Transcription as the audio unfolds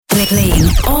Playing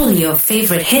all your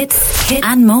favorite hits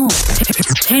and more.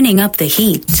 Turning up the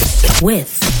heat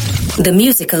with the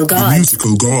musical gods.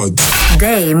 Musical gods.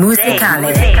 Dei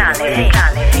Musicali.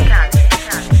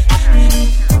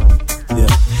 Yeah,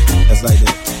 that's like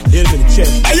that. Hit him in the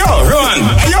chest. Hey yo, run!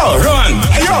 Hey yo, run!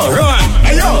 Hey yo, run!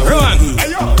 Hey yo, run! Hey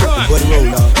yo, run! Buddy roll,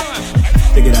 dog.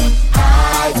 Check it out.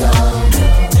 I don't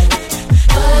know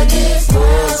what this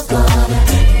world's gonna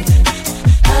be,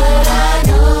 but I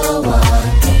know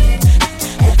one thing,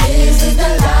 that this is the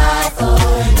life for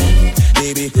me.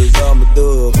 Baby, cause I'm a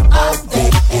thug.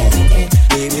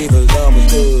 Baby, cause I'm a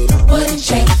thug. Wouldn't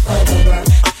change for the world.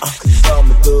 Cause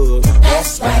I'm a thug.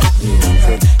 That's right, you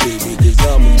know. Baby, cause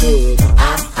I'm a thug.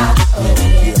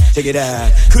 Yeah, check it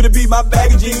out. Could it be my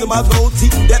bag of jeans and my gold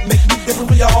teeth that make me different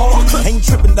from y'all? Ain't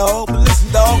tripping, dog, but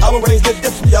listen, dog, I was raised that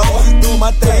different, y'all. Doing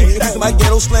my thing, using my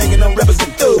ghetto slang, and I'm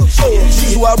representing thugs.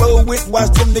 She's who I roll with,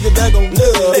 watch them niggas that gon'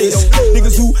 love this.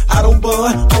 Niggas who I don't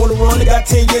bun, on the run, they got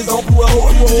 10 years on parole.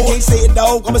 You can't say it,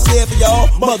 dog, I'ma say it for y'all.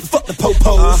 Motherfuck the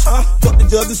popos, fuck the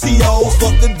judge and COs,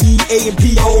 fuck the DA and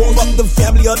POs, fuck the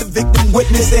family of the victim,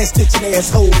 witness, and stitching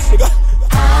assholes, nigga.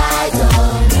 I don't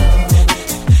know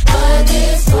what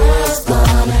this world's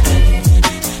gonna be,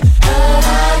 but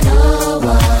I know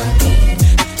one thing,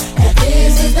 that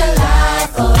this is the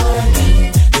life for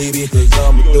me. Baby, cause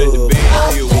I'm a thug.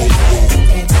 Baby,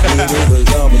 cause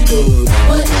I'm a thug.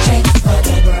 Wouldn't change for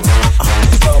the world.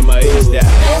 I'm a thug.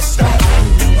 That's right.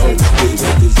 Baby,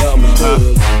 cause I'm a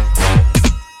thug.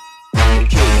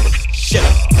 Shut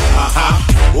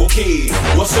up, okay,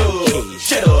 what's up?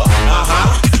 Shut up,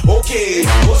 okay,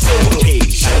 what's up? Okay,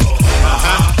 shut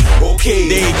up, okay,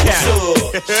 what's up?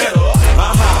 Shut up,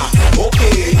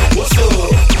 okay, what's up?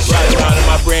 Right around in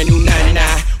my brand new 99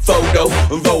 photo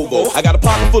Volvo. I got a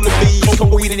pocket full of bees, some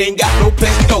weed and ain't got no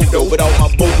place to go though. But all my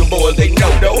bogan boys, they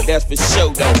know though, that's for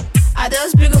sure though. Are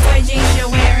those bigger boy jeans you're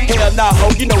wearing? Hell nah, ho,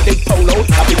 you know they polo.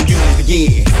 I've been used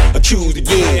again, accused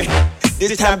again.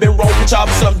 This time been wrong for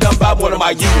chopping something done by one of my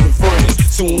youth friends.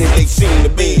 Soon as they seen the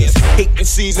Benz, hating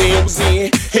season it was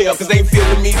in. Hell, cause they ain't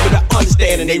feeling me, but I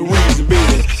understand and they reason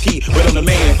being. But I'm the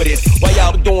man for this. While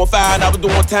y'all was doing fine, I was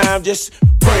doing time, just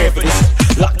praying for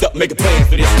this. Locked up, make a plan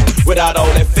for this. Without all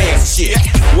that fancy shit.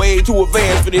 Way too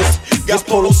advanced for this. Got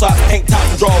polo socks, tank top,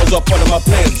 and drawers up under my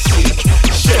plans and shit.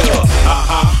 Shut up,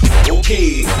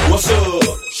 okay, what's up?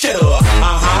 Shut up,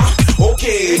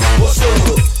 okay, what's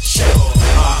up? Shut up,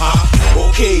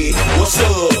 okay, what's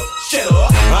up? Shut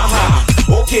up,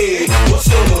 okay, what's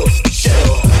up? Shut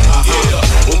up,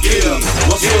 yeah, okay,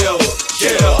 what's up?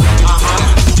 Shut up,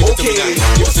 okay,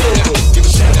 what's up?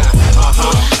 Shut up,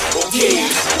 okay,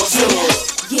 what's up?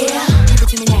 Yeah, give it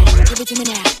to me now, give it to me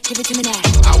now, give it to me now.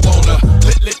 I wanna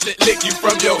lick you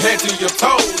from your head to your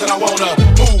toes, and I wanna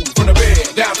move from the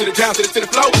bed down to the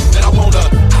floor, and I wanna.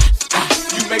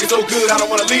 You make it so good, I don't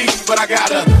wanna leave, but I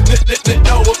gotta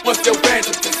know what's your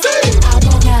fantasy. I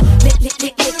wanna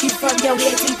lick you from your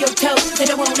head to your toes,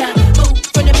 and I wanna move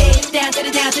from the bed down to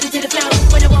the floor.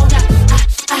 When I wanna,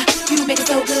 you make it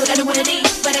so good, I don't wanna leave,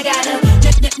 but I gotta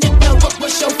know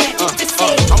what's your fantasy.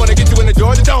 I wanna get you in the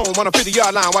Georgia Dome on a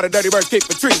 50-yard line while the Dirty Birds kick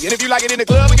the tree. And if you like it in the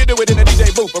club, we can do it in the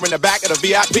DJ booth or in the back of the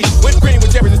VIP. Whipped cream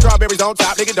with cherries and strawberries on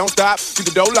top, nigga, don't stop. Keep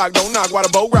the door locked, don't knock while the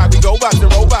boat rock. We go box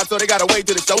and robots, so they gotta wait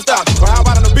till the show stops. Or how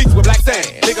about on the beach with black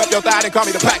sand? Pick up your thigh and call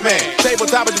me the Pac-Man.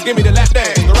 Tabletop and just give me the lap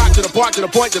dance. The rock to the point, to the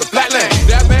point, to the flatland.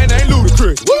 That man ain't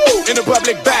ludicrous. Woo! In the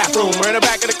public bathroom or in the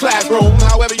back of the classroom,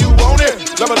 however you want it.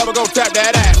 Lover, go tap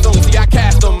that ass on. See, I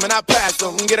cast them and I pass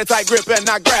them. Get a tight grip and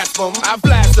I grasp them. I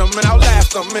flash them and I'll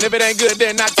last them. And if it ain't good,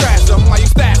 then I trash them. While you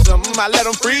stash them, I let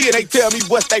them free and they tell me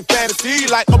what's they fantasy.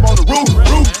 Like up on the roof.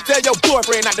 Tell your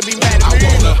boyfriend not to be mad at me.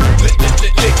 I wanna lick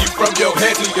you from your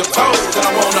head to your toes. And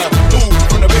I wanna move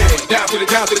from the bed down to the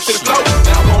floor.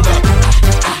 And I wanna,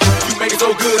 you make it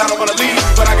so good, I don't wanna leave,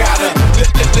 but I gotta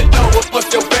know what's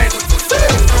your fantasy. I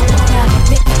wanna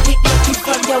lick you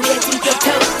from your head to your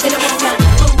toes, and I wanna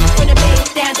move from the bed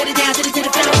down to the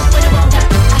floor. When I wanna,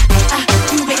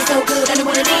 you make it so good, I don't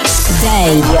wanna leave.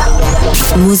 Dei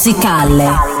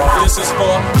Musicale. This is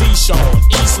for Deshawn,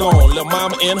 East Lawn, Lil'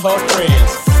 Mama and her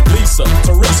friends. Lisa,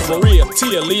 Teresa, Maria,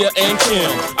 Tia, Leah, and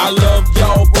Kim. I love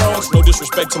y'all bros, no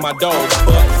disrespect to my dogs,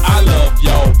 but I love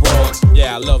y'all bros.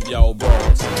 Yeah, I love y'all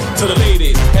bros. To the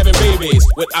ladies having babies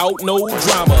without no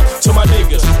drama. To my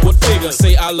niggas with figures,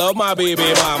 say I love my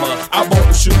baby mama. I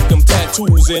won't shoot them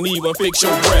tattoos and even fix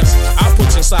your breasts. I put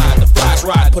you inside the flash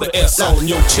ride, put an S on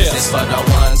your chest. This for the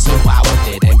ones who out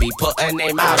with it and be putting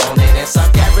their mouth on it and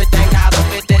suck everything out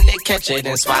of it, then they catch it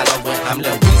and swallow it. I'm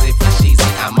Lil Weezy for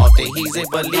Sheezy, I'm off the heezy,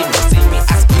 believe me, see me,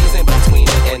 I squeeze in between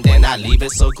it. and then I leave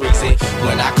it so greasy.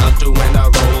 When I come through in a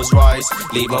Rolls Royce,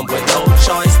 leave them with no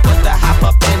choice but to hop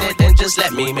up in it and just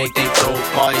let me make they throat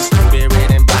moist.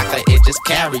 Spirit and vodka, it just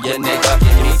carry a nigga.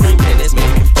 Give me 3 minutes,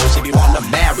 maybe 4, she be wanna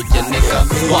marry a nigga.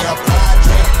 What?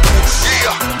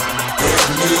 Yeah.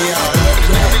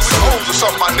 Hoes or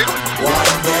something, my nigga.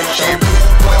 Shit.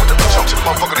 Well, show to the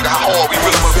motherfucker, nigga, how hard we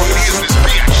really motherfucking is in this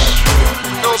bitch.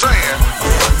 You know what I'm saying?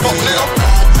 Fuck, nigga.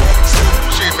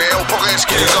 Shit, man, old punk ass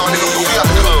kids on, nigga. We out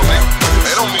the club, nigga.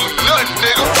 That don't mean nothing,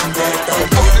 nigga.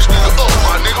 Fuck this nigga up,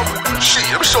 my nigga. Shit,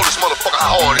 let me show this motherfucker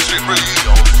how hard this shit really is,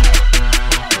 y'all.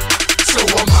 So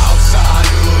I'm outside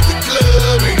of the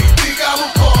club, and he think I'm a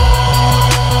bum.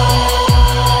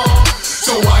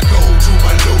 So I go to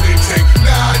my loaded tank,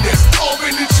 now that's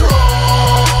open the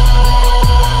trunk.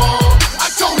 I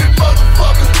told that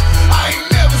motherfucker, I ain't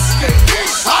never skate.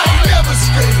 I ain't never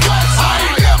skate. I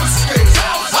ain't never skate.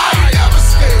 I ain't never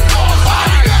skate. I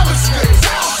ain't never skate.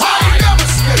 I ain't never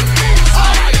skate.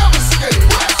 I ain't never skate.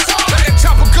 Let that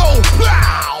chopper go,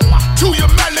 pow, to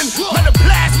your melon. When the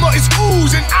plasma is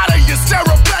oozing out of your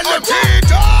cerebellum.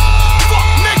 Fuck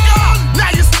nigga, now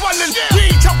you're swelling. We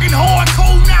ain't talking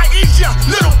hardcore, now is ya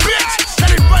little bitch.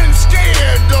 That ain't running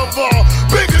scared of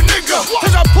bigger nigga.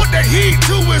 Cause I put the heat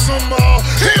to his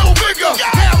heel bigger.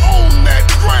 Have on that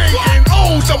drink and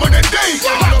own some of the day.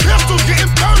 My pistol's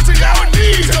getting thirsty, now I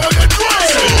need some of the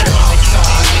drink.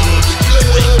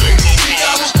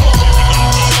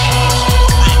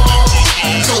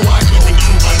 So I go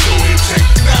to my loaded tank,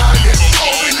 now that's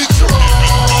open the trunk.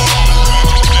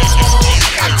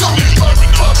 I told you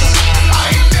motherfucker,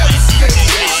 I ain't never skate.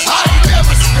 I ain't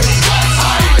never skate.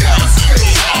 I ain't never skate.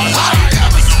 I ain't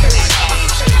never skate.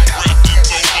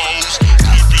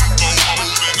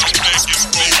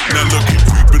 Now look who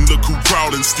creepin', look who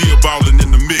crawlin', still ballin' in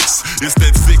the mix. It's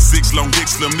that 6'6" long dick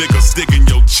slim nigga sticking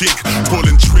your chick.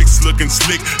 Pulling tricks, looking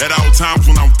slick at all times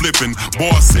when I'm flipping.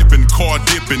 Bar sipping, car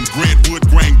dipping, Grantwood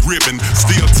grain gripping.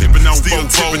 Still tipping on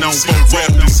foes,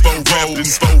 rapping,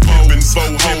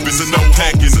 and no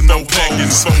packing, and no packing.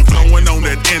 So blowing on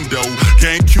that endo,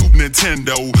 GameCube,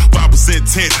 Nintendo. 5%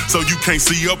 tint, so you can't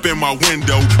see up in my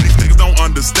window. These niggas don't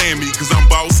understand me, cause I'm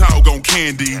boss hog on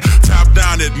candy. Top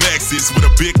down at Maxis with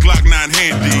a big Glock 9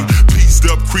 handy. Pieced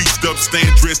up, creased up, stand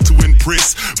dressed to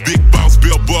impress. Big boss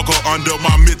belt buckle under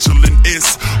my Michelin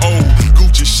S. Oh,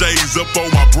 Gucci shades up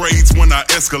on my braids when I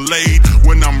escalade.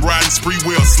 When I'm riding spree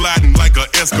wheel sliding like a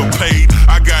escapade.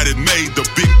 I got it made, the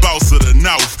big boss of the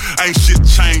North. Ain't shit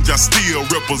changed, I still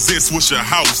represent Swisher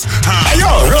House. Hey yo,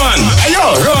 run! Hey yo,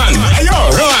 run! Hey yo,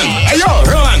 run! Hey yo,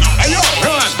 run! Hey yo,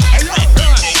 run! Hey yo,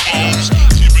 run!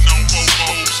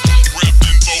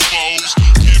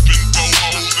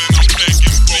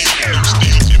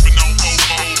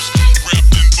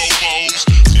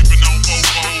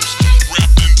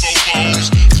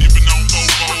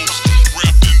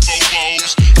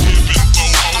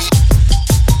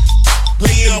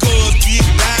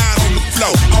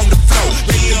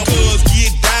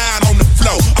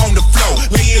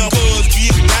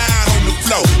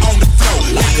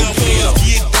 Like a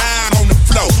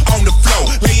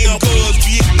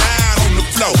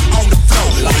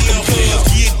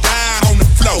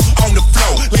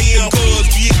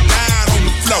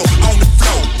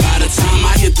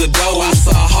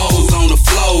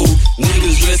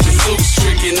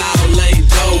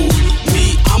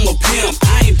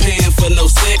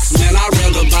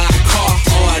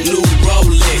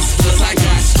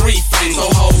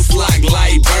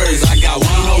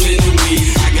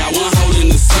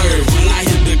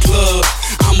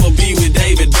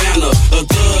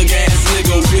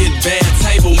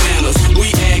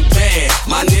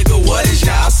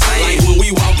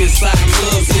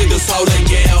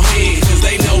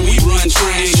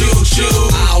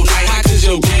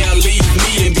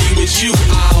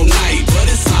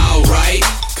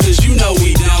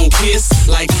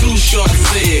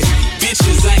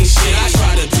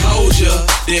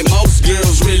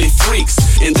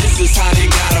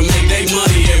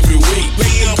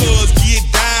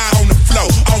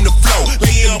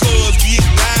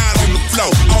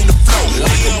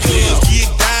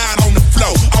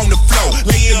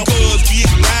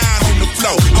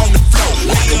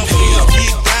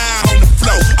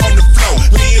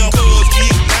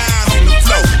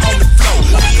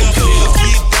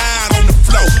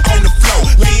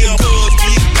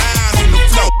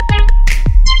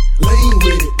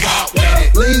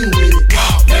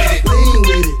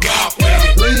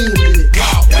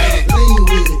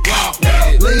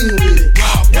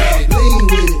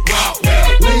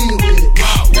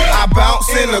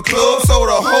so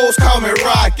the hoes call me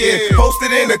Rocket. Posted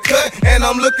in the cut, and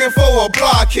I'm looking for a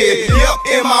blockhead. Yep,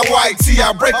 in my white tee,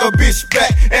 I break a bitch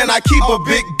back, and I keep a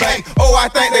big bank. Oh, I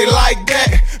think they like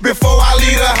that. Before I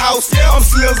leave the house, I'm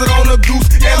slizzing on the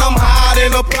goose, and I'm high in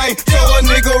a plane. So a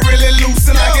nigga really loose,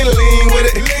 and I can lean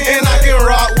with it, and I can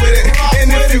rock with it.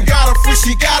 And if you got a free,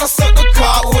 she gotta suck the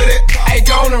cock with it. Hey,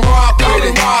 go and rock with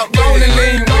it, go and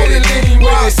lean with it.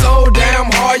 So damn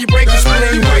hard, you break your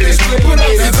spleen with it. Put up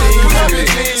your team,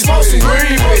 smoke some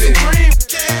green with it.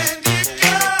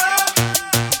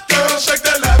 Girl, shake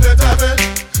that laffy taffy,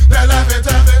 that laffy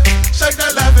taffy. Shake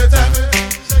that laffy taffy,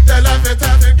 that laffy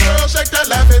taffy. Girl, shake that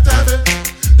laffy taffy,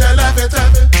 that laffy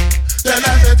taffy, that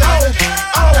laffy taffy,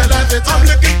 that laffy taffy. I'm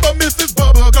looking for Mrs.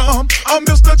 Bubblegum, I'm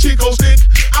Mr. Chico Stick.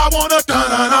 I wanna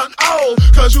dun-dun-dun, oh,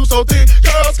 cause you so thick.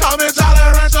 Girls call me Jolly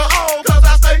Rancher, oh, cause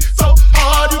I stay so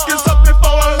hard. You can suck me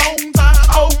for a long time,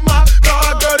 oh my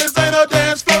God. Girl, this ain't a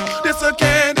dance floor, this a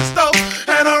candy store.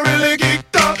 And I'm really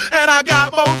geeked up, and I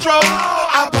got more trouble.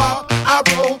 I pop, I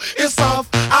roll, it's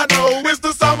soft. I know it's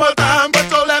the summertime, but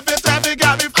your laffy taffy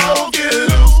got me full. Get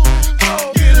loose,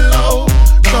 get low,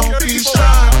 don't be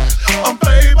shy. I'm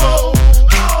Playboy,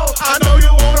 I know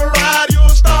you wanna ride, you a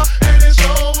star, and it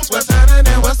shows. What's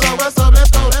happening, what's up, let's go,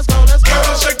 let's go, let's go.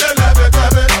 Girl, shake that laffy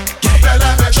taffy, that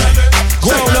laffy taffy.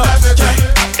 Grown up,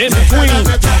 in between,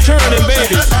 turning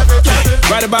babies.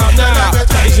 Right about now,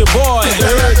 it's your boy,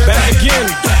 back again,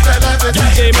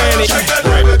 DJ Manny. Fresh,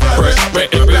 yeah, fresh.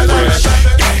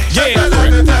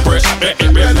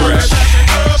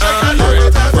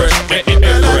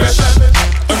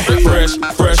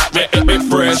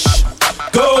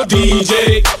 Go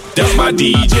DJ, that's my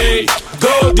DJ.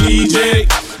 Go DJ,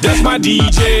 that's my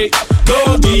DJ.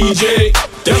 Go DJ,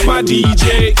 that's my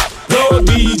DJ. Go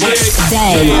DJ.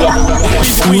 Day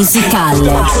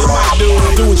musicale.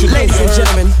 Ladies and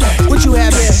gentlemen, what you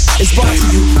have here is brought to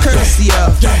you courtesy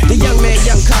of the young man,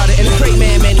 Young Carter, and the great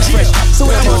man, Manny Fresh. So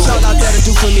what I want y'all out there to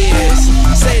do for me is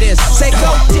say this, say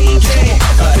go DJ,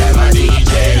 that's my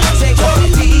DJ. Say go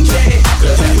DJ,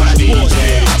 that's my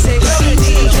DJ. Say go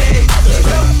DJ, go DJ.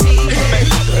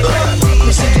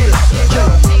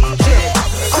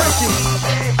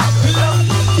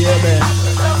 Yeah, man,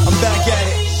 I'm back at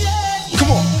it.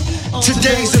 Come on.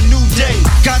 Today's a new day.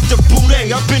 Got the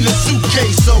booty up in the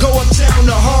suitcase. So go uptown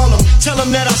to Harlem. Tell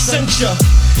them that I sent ya.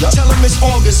 Tell them it's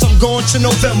August, I'm going to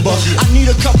November. I need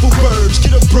a couple birds,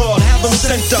 get a broad, have them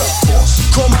sent up.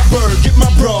 Call my bird, get my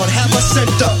broad, have her sent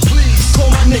up.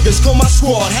 Call my niggas, call my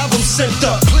squad, have them sent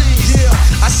up. Yeah,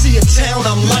 I see a town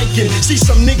I'm liking. See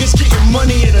some niggas getting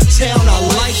money in a town, I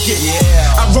like it.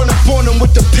 I run up on them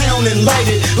with the pound and light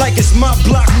it like it's my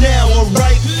block now,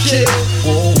 alright, kid.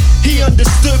 He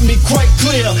understood me quite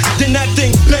clear. Then that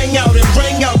thing bang out and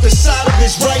rang out the side of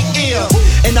his right ear.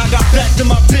 And I got back to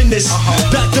my business,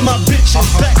 back to my bitches,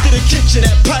 back to the kitchen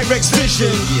at Pyrex Vision.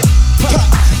 Pop,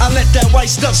 I let that white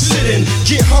stuff sit in.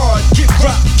 Get hard, get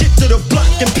rock, get to the block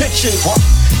and pitching.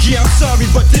 Yeah, I'm sorry,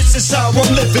 but this is how I'm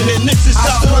living, and this is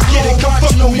how I get it. Come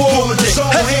fuck no more with it.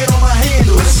 Hand on my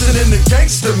handle, listening to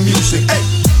gangster music. Hey,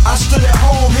 I stood at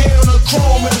home, hand on the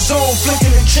chrome in the zone,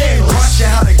 flicking the candles. Watching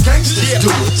how the gangsters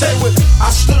do it. Say with me, I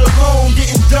stood alone,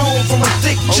 getting domed from a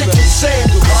thick chicken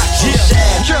sandwich. Yeah,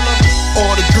 killer.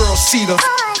 All the girls see the.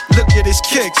 Look at his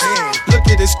kicks, look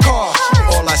at his car.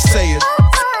 All I say is,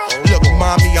 look,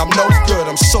 mommy, I'm no good.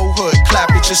 I'm so hood. Clap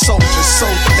at your soldiers,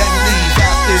 soldier, then leave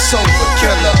after it's over.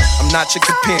 Killer, I'm not your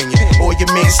companion or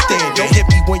your man stand. Don't hit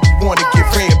me when you wanna get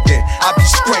rammed in. I be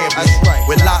scrambling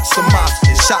with lots of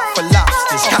mobsters, shot for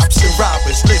lobsters, cops and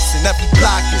robbers. Listen, every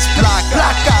block is block.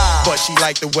 But she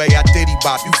like the way I diddy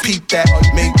bop. You peep that?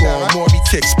 Mango on Maury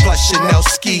kicks plus Chanel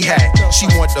ski hat. She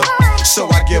want the,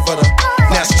 so I give her the.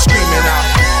 Now she screaming out.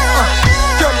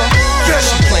 Yeah,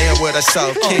 she playing with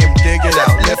herself, Kim, dig it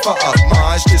out, lift her up,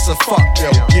 Maj, this a fuck, yo,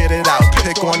 get it out,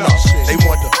 pick one up. They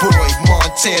want the boy,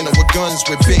 Montana, with guns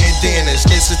with bandanas.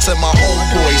 Listen to my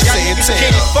homeboy, Santana.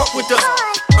 Can't fuck with the,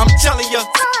 I'm telling ya,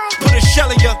 put a shell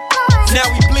in ya, now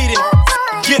we bleeding.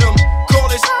 Get him,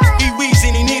 call us, he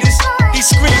wheezing, he need us, he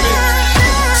screaming.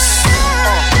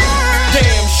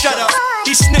 Damn, shut up,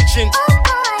 he snitching,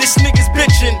 this nigga's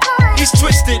bitching, he's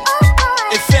twisted.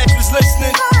 If Fed was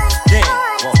listening, damn.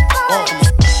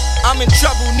 I'm in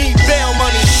trouble, need bail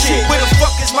money. Shit, where the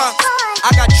fuck is my?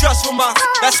 I got trust with my.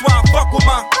 That's why I fuck with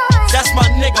my. That's my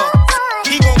nigga.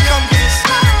 He gon' come get us.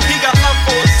 He got love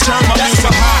for us. Turn my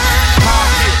music high.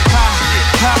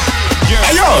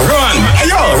 Ayo, run.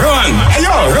 Ayo, run.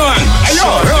 Ayo, run.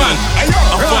 Ayo, run.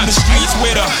 I'm from the streets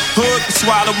where the hood can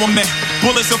swallow on me.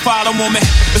 Bullets will follow on me.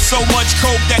 There's so much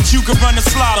coke that you can run a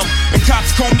slalom. The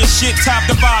cops comb this shit top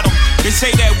to bottom. They They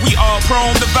say that we are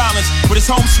prone to violence, but it's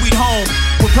home sweet home.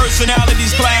 With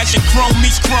personalities clash and chrome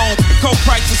meets chrome. The coke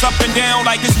prices up and down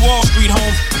like it's Wall Street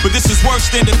home. But this is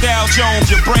worse than the Dow Jones.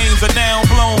 Your brains are now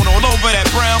blown all over that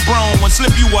brown brome. When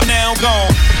slip you are now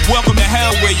gone. Welcome to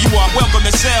hell where you are welcome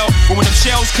to sell. But when them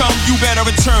shells come, you better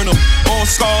return them. All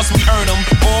scars, we earn them.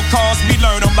 All cars, we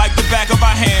learn them like the back of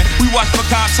our hand. We watch for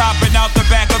cops hopping out the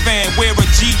back of van. Wear a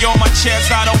G on my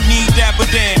chest, I don't need that,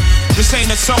 but then this ain't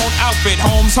a sewn outfit.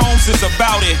 Holmes is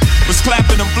about it. Was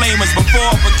clapping them flamers before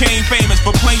I became famous.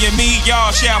 But playing me,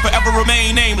 y'all shall forever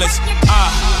remain nameless.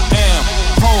 I am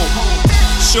home.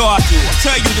 Sure I do. I'll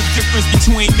tell you the difference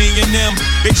between me and them.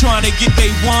 They trying to get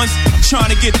they ones, I'm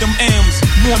trying to get them M's.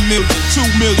 1 million, 2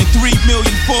 million, 3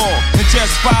 million, 4. In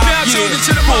just 5 years,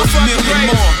 40 million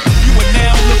more. You are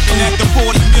now looking at the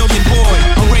 40 million boy.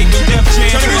 I'm rating Def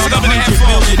Jam on 100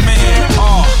 million man.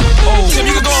 Tim,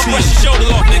 you can go and brush your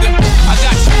shoulders off, nigga. I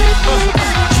got you.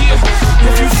 Yeah.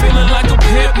 If you feeling like a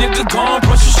pimp, nigga, go and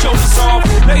brush your shoulders off.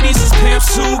 Ladies is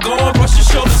pimps too, go and brush your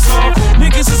shoulders off.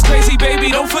 Niggas is crazy,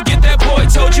 baby, don't forget that boy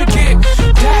told you get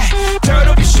that. Turn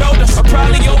up your shoulders. I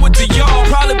probably owe it to y'all.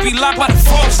 Probably be locked by the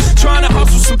force. Trying to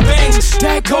hustle some things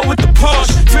that go with the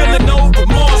Porsche. Feeling no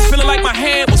remorse, feeling like my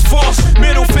hand was forced.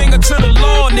 Middle finger to the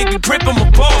law, nigga, gripping my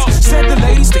balls. Said the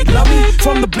ladies, they love me.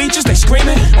 From the bleachers, they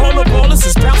screaming. All the ballers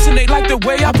is bouncing, they like the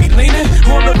way I be leaning.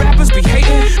 All the rappers be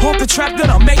hating, off the trap that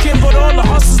I'm making. But all the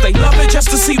hustlers, they love it just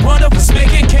to see one of us make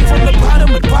it. Came from the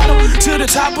bottom to the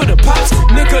top of the pops.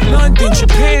 Nigga, London,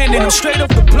 Japan, and I'm straight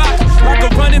off the block. Like a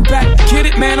running back, get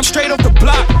it, man, I'm straight off the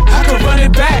block. I can run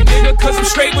it back, nigga, cause I'm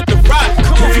straight with the rock.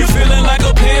 If you feeling like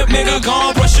a pimp, nigga, go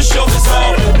on, brush your shoulders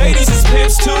off. Ladies is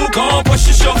pimps too, go on, brush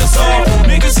your shoulders off.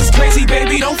 Niggas is crazy,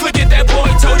 baby, don't forget that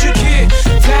boy told you, kid.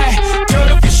 That,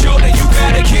 turn up your shoulder, you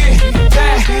got a kid.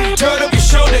 That, turn up your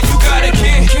shoulder, you got a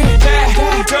kid.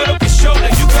 That, turn up your shoulder,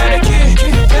 you got a kid.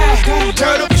 That,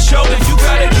 turn up your shoulder, you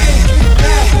got a kid.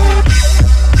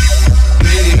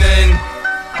 Many men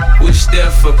wish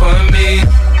death upon me.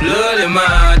 Blood in my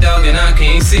eye, dog, and I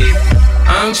can't see.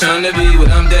 I'm tryna be what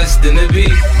I'm destined to be,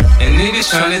 and niggas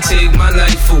tryna take my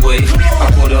life away. I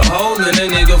put a hole in a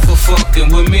nigga for fucking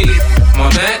with me.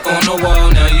 My back on the wall,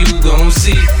 now you gon'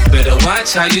 see. Better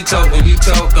watch how you talk when you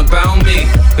talk about me,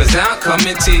 cause I'll come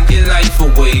and take your life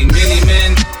away. Many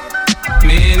men,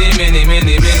 many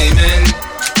men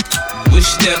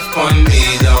wish death on me,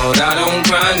 Lord. I don't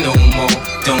cry no more.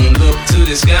 Don't look to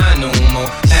the sky no more.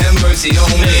 Have mercy on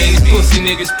me. These pussy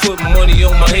niggas put money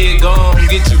on my head. Go on,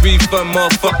 get your refund,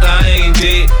 motherfucker. I ain't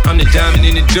dead. I'm the diamond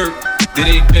in the dirt that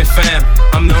ain't been found.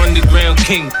 I'm the underground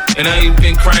king, and I ain't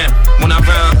been crying. When I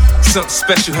rhyme, something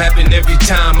special happen every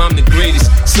time. I'm the greatest,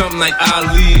 something like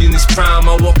Ali in his prime.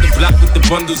 I walk the block with the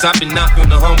bundles, I've been knocking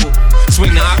the humble.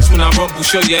 Swing the ox when I rumble,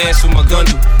 show your ass with my gun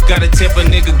do. Got a temper,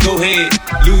 nigga, go ahead,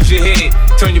 lose your head.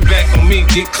 Turn your back on me,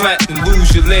 get clapped and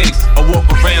lose your legs. I walk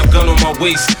around, gun on my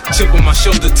waist, chip on my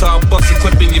shoulder, tall bust a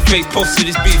clip in your face. Posted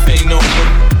this beef ain't no more.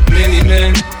 Many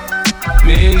men,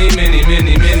 many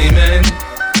men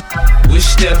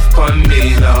wish death upon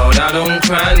me, Lord. I don't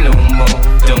cry no more.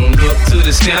 Don't look to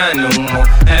the sky no more.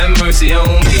 Have mercy on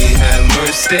me. Have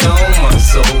mercy on my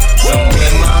soul.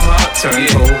 Somewhere my heart turned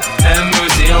cold. Have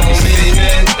mercy on many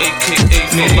men,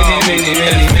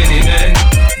 many men.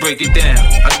 Break it down.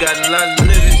 I got a lot of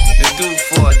living to do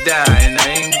before I die, and I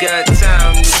ain't got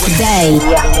time to wait. Day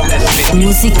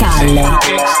musicale.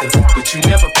 But you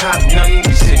never pop nothing.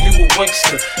 You said you a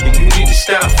wankster, and you need to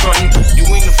stop frontin'. You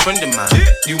ain't a friend of mine.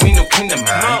 You ain't no kin of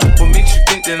mine. What makes you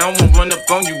think that I won't run up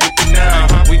on you with the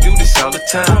 9? We do this all the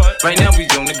time. Right now we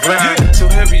on the grind. So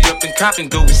hurry up and cop and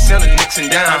go. We sellin' nicks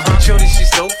and dimes. Shorty, she's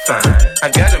so fine.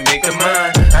 I gotta make her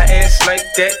mine. I ass like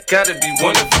that, gotta be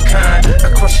one of a kind.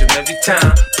 I crush him every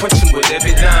time. Punch him with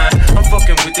every line. I'm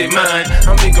fucking with their mind.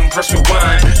 I make them press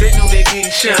rewind. They know they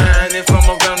can't shine if I'm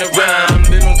around the rhyme.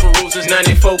 Been on parole since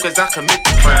 94 cause I commit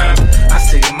the crime. I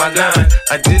say in my line,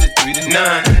 I did it 3 to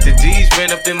 9. The D's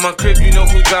ran up in my crib, you know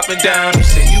who dropping down. You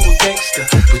say you a gangster,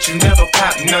 but you never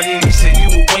pop nothing. You say you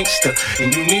a wankster,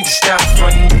 and you need to stop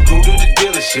frontin'. You go to the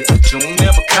dealership, but you don't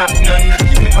never cop nothing.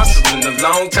 You been hustling a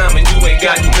long time and you ain't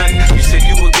got nothing. You say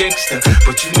you a gangster,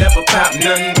 but you never pop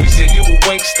nothing. You say you a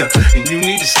wankster, and you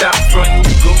need to stop frontin'.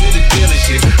 You go to the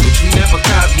dealership, but you never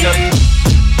cop nothing.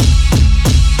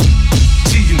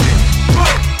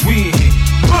 We in here.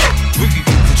 We can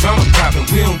get the drama poppin',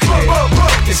 we don't care.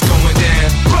 It's going down,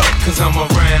 cause I'm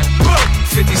around.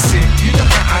 50 Cent, you know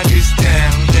how I get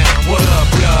down. What up,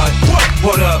 blood?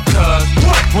 What up, cuz?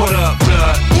 What up,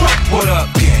 blood? What up,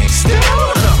 gangsta?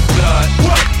 What up, blood?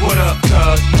 What up,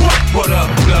 cuz? What up,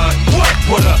 blood?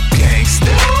 What up, gangsta?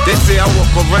 They say I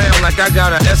walk around like I got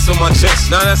out an S on my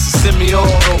chest. Now that's a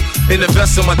semi-auto. In the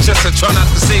vest on my chest, I try not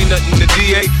to say nothing. The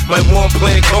DA might want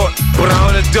playing court, but I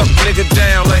wanna duck nigga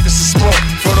down like it's a sport.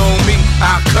 Front on me,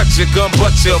 I'll cut your gun,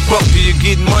 butt you a buck. Do you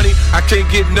get money? I can't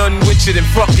get nothing with you, then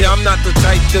fuck you. I'm not the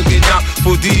type to get out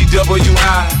for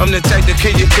DWI. I'm the type that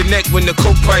can you connect when the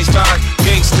coke price rise.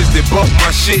 Gangsters that bump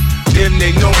my shit, them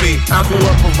they know me. I grew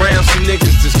up around some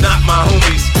niggas that's not my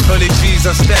homies. 100 G's,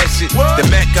 I stash it. The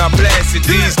Mac got blasted.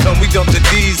 These come, we dump the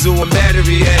diesel and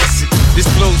battery acid. This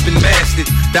flow's been mastered.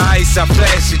 The ice, I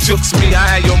flash it. Jukes me,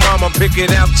 I had your mama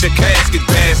picking out your casket,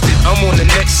 bastard. I'm on the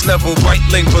next level. Right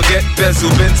lane, forget bezel.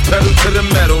 Benz pedal to the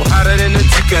metal. Hotter than a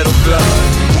tea kettle blood.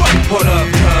 What up,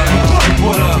 blood?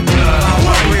 What up, blood?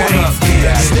 What up,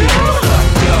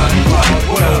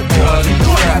 What up, blood?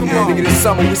 Nigga, this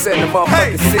summer we setting the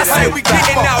motherfucking city. Hey, we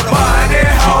getting out of money,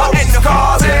 hoes,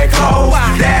 cars and clothes.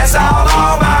 That's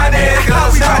all my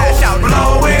niggas know.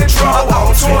 Blowing trouble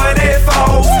on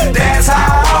 24s. That's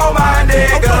how all my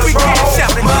niggas roll.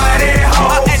 Money,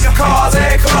 hoes, cars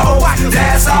and clothes.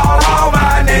 That's all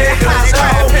my niggas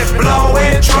know.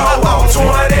 Blowing trouble on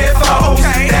 24s.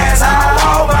 That's how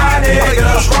all my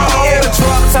niggas roll. In the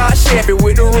truck top Chevy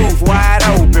with the roof wide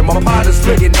open. My partner's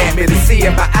looking at me to see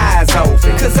if my eyes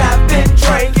open. Cause I've been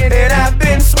drinking and I've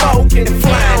been smoking and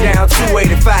flying down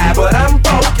 285, but I'm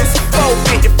focused.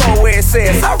 454 where it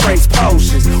says I race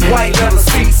potions. White leather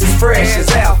seats as fresh as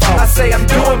alpha. I say I'm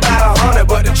doing about 100,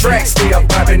 but the track still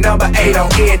bumping. Number 8 on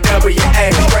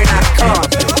NWA, straight out of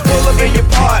Compton. Pull up in your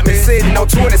apartment, sitting on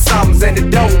 20-somethings, and the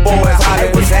dope boys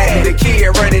Hollywood's happy. The kid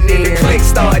running in the clique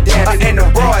start dabbing, and the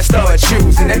broad start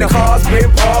choosing. And the cars been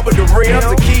bought, but the rims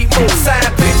to keep moving. Sign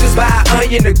pictures, buy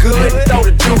onion, the good, and throw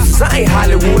the deuces. I ain't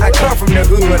Hollywood, I come from the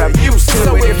hood, I'm used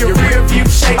to it. If your rear view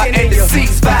shaking and your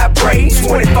seats vibrate,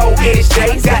 24-inch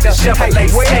days, got the Chevrolet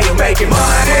State making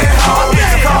money, hoes,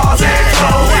 cars and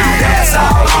clothes. That's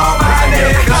all my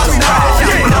niggas know.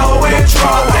 Blowing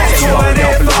trouble,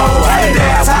 24.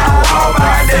 That's how all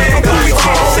my niggas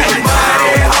roll.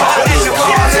 Money, hoes,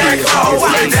 cars and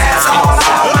clothes. That's all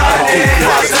my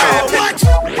niggas know.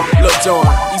 Look, John,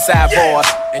 Eastside boys,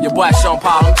 and your boy Sean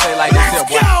Paul, I'm tell you like this here,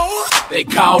 boy. They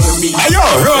calling me. Hey yo,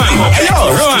 run! Hey yo,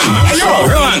 run! Hey yo,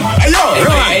 run! Hey yo,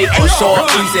 run! AKA for short,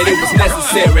 he said it was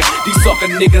necessary. These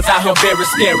sucker niggas out here very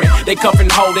scary. They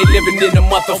cuffin' hoe, they living in the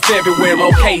month of February.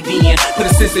 Okay then, put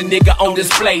a sissy nigga on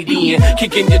display then.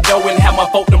 Kicking your door and have my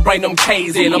folk them bring them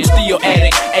K's in. I'm still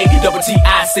addict,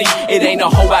 A-double-T-I-C. It ain't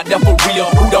a hoe out there for real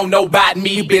who don't know about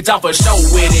me, bitch. I'm for show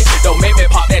with it. Don't make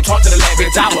me pop that trunk to the left,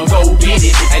 bitch. I will go get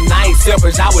it. And I ain't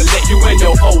selfish, I will let you in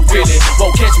your whole feeling.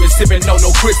 Won't catch me sippin' no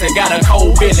Chris and got a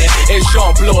cold billing. It's Sean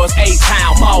Blood's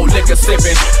 8-town mall liquor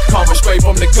sippin'. Coming straight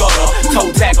from the gutter. Toe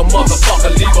tag a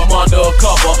motherfucker, leave him under a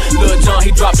cover. Lil John,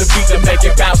 he dropped the beat to make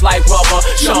it bounce like rubber.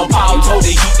 Sean Paul told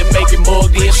the heat to make it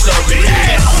mugged in sluggy.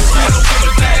 Yeah.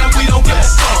 We don't give a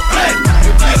fuck. We don't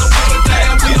give a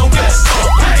damn. We don't give a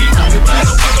fuck. We don't give a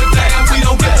damn. We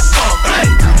don't give a fuck. We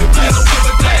don't give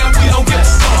a damn. We don't give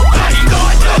a fuck.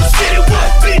 Start no shit, it won't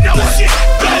be no shit.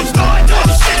 Start no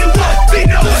shit, it won't be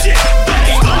no shit.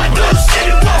 Start no shit,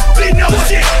 it won't be no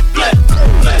shit.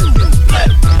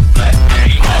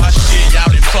 Y'all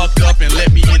done fucked up and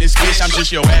let me in this bitch. I'm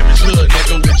just your average hood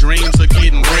nigga with dreams of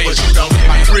getting rich.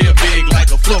 My crib big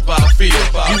like a football field.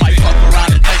 You might fuck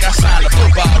around and think I signed a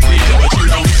football deal, but you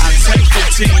don't. I take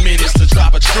 15 minutes to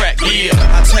drop a track, yeah.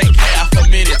 I take half a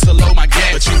minute to load my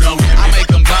gas, but you don't. I make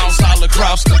them bounce all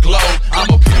across the globe. I'm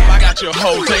a pimp, I got your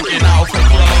hoe taking off her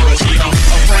clothes. You know,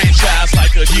 a franchise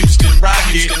like a Houston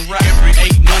Rocket. Every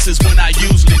 8 months is when I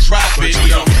usually drop it. You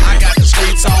know, I got the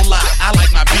streets on lock. I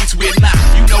like my beats with knock.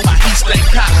 You know my heat stay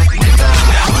cocked.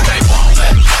 Now they won't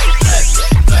let me.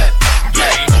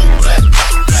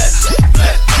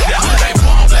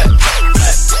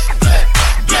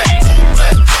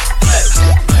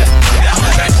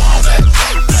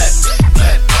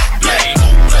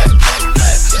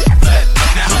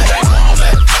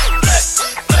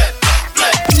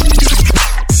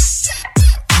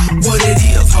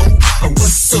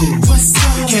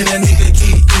 Can a nigga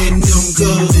get in them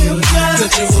good?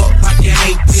 Cut you up like you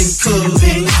ain't been cooked.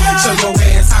 Show your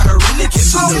ass how to really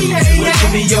kiss a nigga. Well,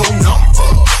 give me your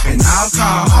number, and I'll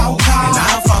call. And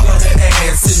I'll follow that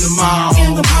ass in the mall.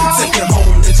 Take it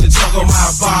home, let you juggle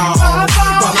my ball.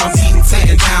 While I'm eating,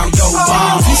 tearing down your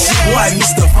ball. This your boy,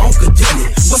 Mr.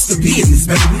 Funkadelic. What's the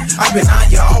business, baby? I've been on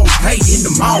you all day in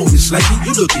the mall, this lady.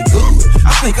 You looking good.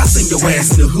 I think I seen your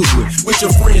ass in the hood with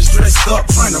your friends dressed up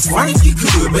trying to front if you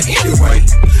could. But anyway,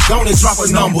 go and drop a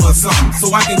number or something so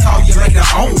I can call you later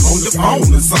on your phone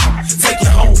or something. Take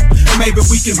you home and maybe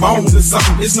we can bone or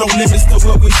something. There's no limits to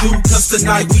what we do, cause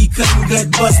tonight we couldn't get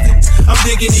busted. I'm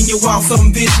digging in your wall, something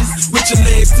vicious, with your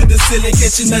legs to the ceiling,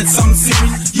 catching that something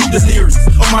serious. You delirious,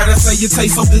 or might I say you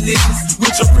taste so delicious,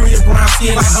 with your pretty brown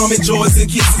skin like almond joys and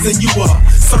kisses. And you are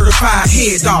certified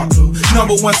head doctor,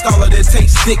 number one scholar that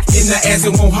takes dick in the ass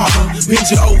and won't holler. Bend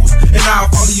you over and I'll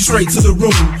follow you straight to the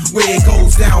room where it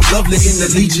goes down lovely in the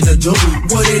Legion of Doom.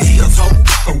 What it is, ho?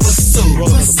 Oh, what's up?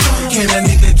 Can a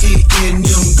nigga get in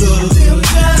them good?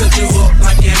 Cook you up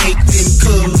like you hate them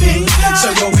good.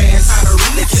 Show your ass how to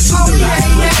really get you good.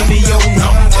 Give me your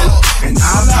number and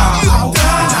I'll call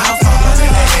and I'll follow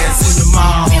that ass in the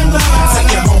mall.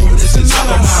 Take you home, listen to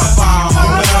my ball.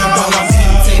 But I'm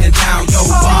taking down your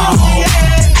ball.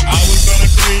 I was gonna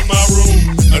clean my room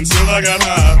until I got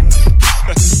high.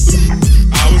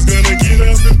 I was gonna get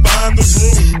up and find the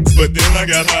room, but then I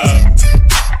got high.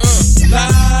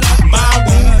 My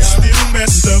room still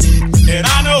messed up, and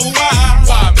I know why.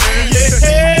 Why, man?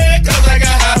 Yeah, cause I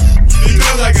got high.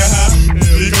 Because I got high.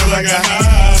 Because I got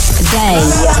high. Day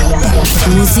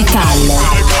musicale.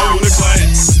 I go to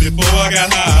class before I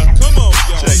got high. Come on,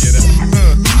 y'all. Check it out.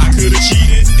 I could've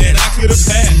cheated and I could've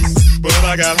passed, but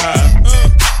I got high.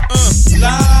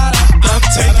 I'm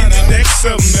taking the next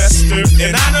semester,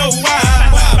 and I know why.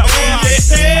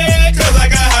 Yeah, cause I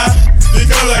got high.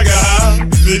 Because I got high.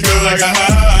 Because I got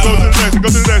high. Go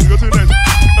to the next.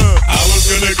 I was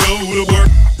gonna go to work,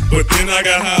 but then I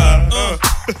got high.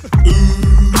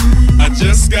 I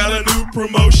just got a new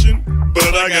promotion,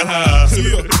 but I got high.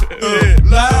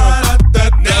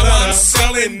 Now I'm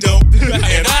selling dope,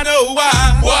 and I know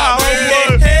why. Why?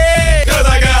 Hey, cause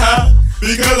I got high.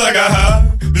 Because I got high.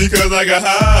 Because I got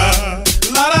high.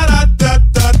 La da da da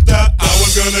da da. I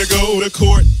was gonna go to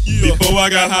court before I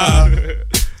got high.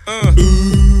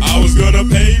 I was gonna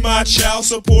pay my child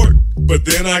support, but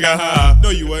then I got high. No,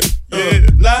 you wasn't. Yeah.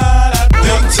 La da da.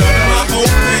 They took my whole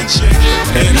paycheck,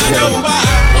 and I know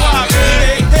why.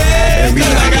 Hey,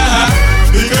 because I got high.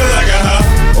 Because I got high.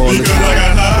 Because I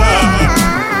got high.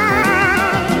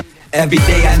 Every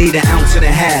day I need an ounce and a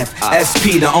half.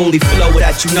 SP, the only flow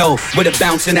that you know, with a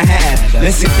bounce and a half.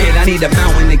 Listen, kid, I need a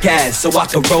mountain of gas so I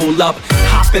can roll up,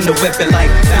 hop in the whip and like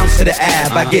bounce to the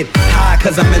ab. I get high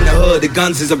cause I'm in the hood, the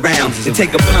guns is around. And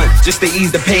take a blunt just to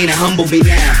ease the pain and humble me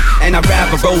now. And I'd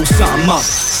rather roll something up,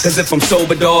 cause if I'm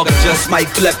sober, dog, I just might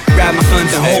flip, grab my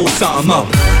guns and hold something up.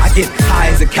 I get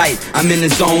high as a kite, I'm in the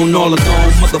zone all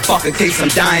alone, motherfucker, case I'm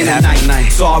dying at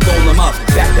night. So I roll them up,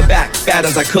 back to back, fat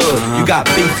as I could. You got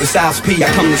beef for South P, I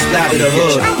come to splatter the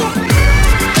hood.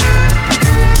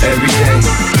 Every day,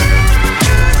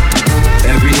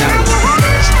 every night,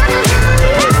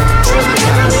 all the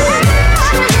time.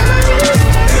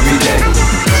 Every day,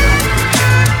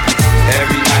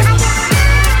 every night,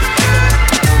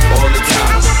 all the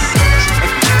time.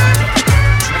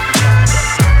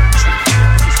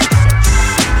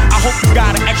 I hope you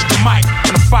got an extra mic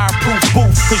and a fireproof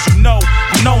booth, cause you know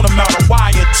I'm known to melt a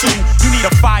wire too. You need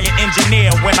a fire engineer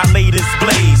when I lay this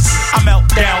blaze. I melt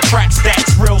down track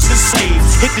stacks, reels and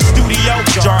slaves. Hit the studio,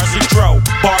 jars of dro,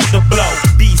 bars to blow.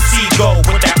 BC go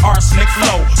with that arsenic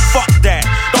flow. Fuck that,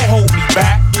 don't hold me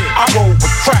back. I roll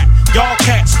with crack. Y'all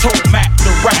cats told Mac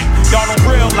the rap. Y'all don't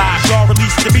realize y'all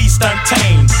released the beast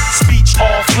untamed. Speech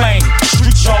all flame,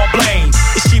 streets y'all blame.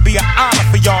 It should be an honor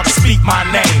for y'all to speak my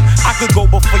name. I could go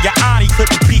before your auntie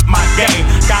couldn't beat my game.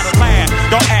 Gotta laugh,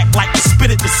 don't act like you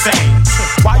spit it the same.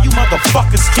 Why you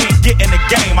motherfuckers can't get in the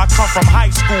game? I come from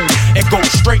high school and go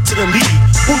straight to the league.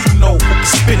 Who you know who can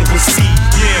spit it with seed?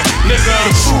 Yeah, nigga,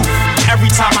 the truth.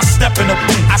 Every time I step in the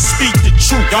booth, I speak the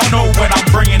truth. Y'all know what I'm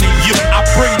bringing to you. I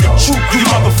bring the truth. You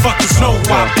motherfuckers know who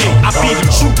I be. I be the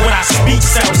truth when I speak.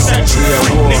 South Central,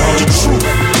 nigga, the truth.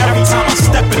 Every time I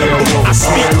step in the booth, I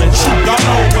speak the truth. Y'all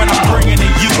know what I'm bringing to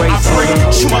you. I bring the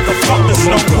truth. Motherfuckers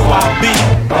know who I be.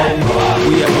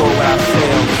 We are going where I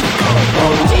feel.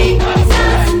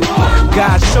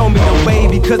 God, show me the way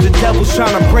because the devil's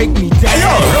trying to break me down. Hey,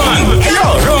 yo, run! Hey, yo,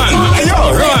 run! Hey, yo,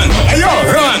 run! Hey, yo,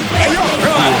 run! Hey, yo,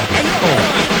 run!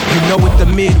 You know what the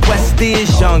Midwest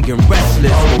is? Young and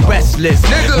restless, restless.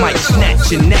 Nigga. Might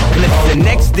snatch your necklace. The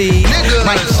next D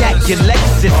might jack your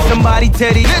Lexus. Somebody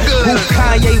tell me who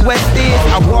Kanye West is.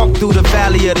 I walk through the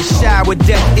valley of the shadow where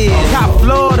death is. Top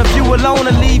floor, the view alone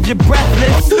will leave you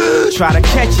breathless. Try to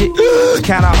catch it, it's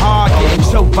kinda hard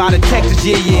getting choked by the Texas.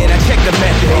 Yeah, now check the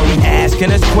method. They be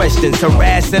asking us questions,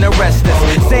 harassing, arrest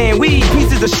us, saying we eat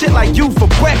pieces of shit like you for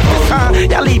breakfast, huh?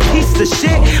 Y'all eat pieces of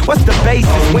shit? What's the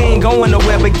basis? We ain't going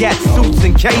nowhere but got suits cases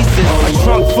and cases. A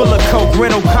trunk full of coke,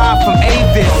 rental car from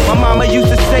Avis. My mama used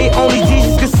to say only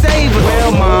Jesus could save us.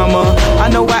 Well, mama, I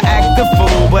know I act the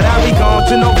fool, but I'll be gone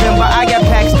to November. I got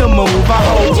packs to move. I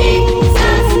hope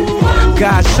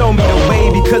God show me the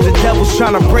way, because the devil's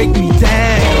trying to break me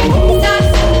down.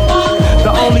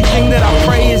 The only thing that I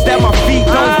pray is that my feet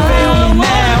don't fail me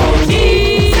now.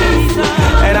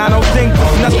 And I don't think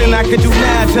there's nothing I can do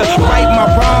now to right my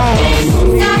wrongs.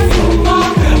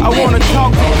 I wanna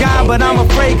talk to God, but I'm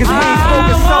afraid cause we ain't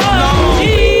spoken so long.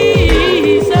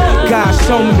 God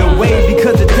show me the way,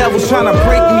 because the devil's trying to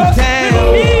break me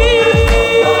down.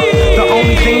 The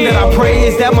only thing that I pray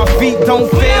is that my feet don't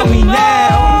fail me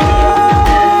now.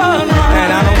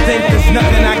 And I don't think there's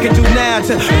nothing I can do now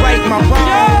to right my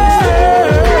wrongs.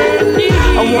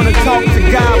 I wanna talk to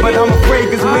God, but I'm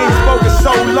afraid cause we ain't spoken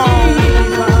so long.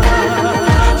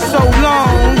 So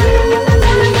long.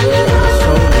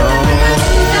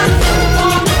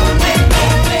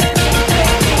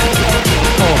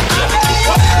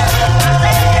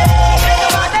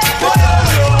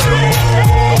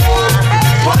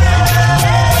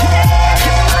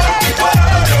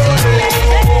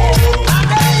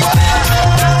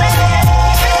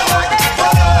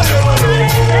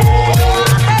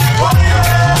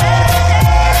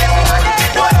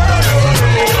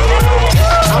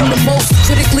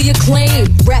 Acclaimed,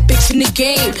 rap bitch in the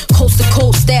game, coast to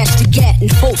coast, stash to get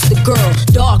and host the girl.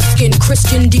 Dark skin,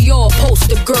 Christian Dior,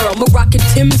 poster girl. Moroccan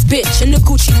Tim's bitch and a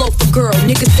Gucci loafer girl.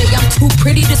 Niggas say I'm too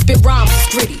pretty to spit rhymes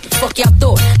gritty. Fuck y'all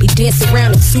thought, be dancing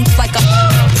around in suits like I'm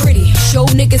pretty. Show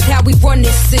niggas how we run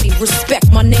this city,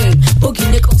 respect my name. Boogie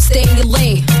nigga, stay in your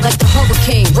lane, like the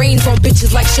hurricane. Rains on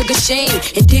bitches like Sugar Shane.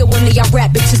 And deal one of y'all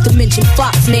rap bitches to mention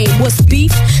Fox name. What's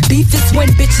beef? Beef is when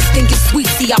bitches think it's sweet.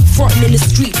 See, I'm frontin' in the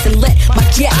streets and let my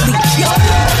jet leak. Yo.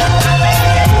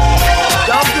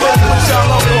 Y'all good, put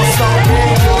y'all up on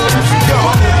something. Yo,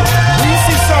 when you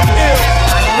see something ill,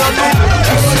 you know what I mean?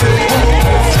 Anything ill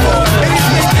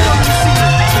you see,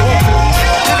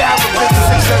 nigga have a big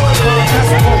 6-7 club,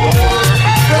 that's a whole.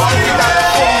 Best thing got the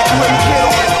phone, you ain't kid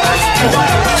on it.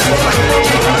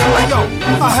 Yo,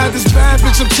 I had this bad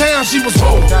bitch uptown, she was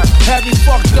whoa. Had me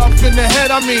fucked up in the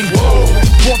head, I mean. Whoa.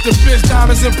 Bought the bitch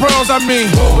diamonds and pearls, I mean.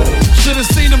 Whoa. Should've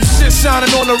seen them shit shining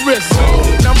on the wrist.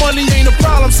 Now money ain't a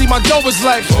problem, see my dough is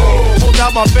like. Hold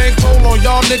out my bankroll on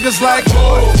y'all niggas like.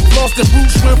 Lost the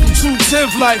Bruce Shrimp from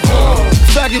 210th like.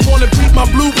 Faggot wanna beat my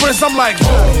blueprints, I'm like.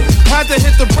 Had to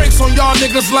hit the brakes on y'all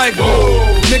niggas like.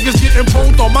 Niggas getting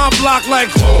both on my block like.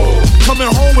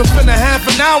 Coming home within a half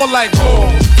an hour like.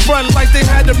 Front like they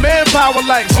had the manpower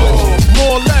like.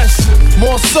 More or less,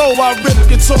 more so, I rip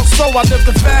guitar so I live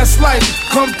the fast life.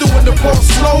 Come through in the port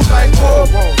slow like.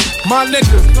 My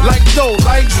niggas, like dough,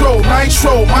 like dro,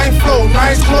 nitro, my flow,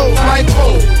 nice clothes, like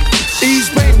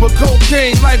East Bay with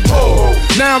cocaine, like whoa.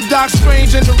 Now I'm Doc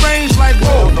Strange in the range, like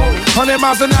whoa. 100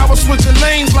 miles an hour switching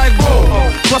lanes, like whoa.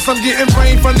 Plus I'm getting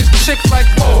brain from this chick, like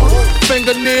whoa.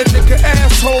 Finger near nigga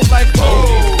asshole, like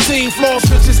whoa. Team floor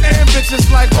switches and bitches,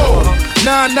 like whoa.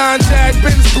 9-9 Jag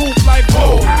Benz coupe, like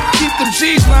whoa. Keep them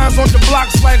cheese lines on the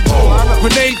blocks, like whoa.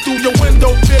 Grenade through your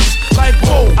window, bitch, like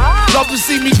whoa. Love to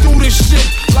see me do this shit,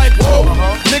 like whoa.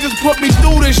 Niggas put me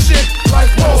through this shit, like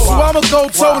whoa. So I'ma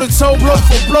go toe to toe, blow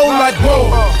for blow, like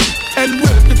whoa. And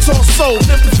whip the torso,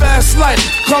 live the fast life.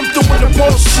 Come through with the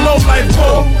boat slow, like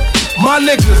whoa. My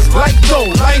niggas, like dough,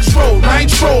 nitro,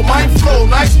 my flow,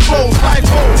 nice clothes, like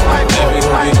whoa.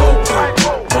 Everywhere we go,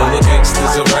 all the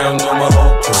gangsters around know my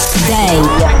whole crew. Day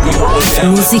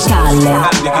musicale.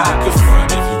 Nigga, you can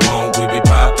front if you want, we be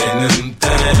poppin' them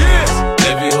things.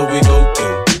 Everywhere we go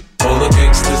through, all the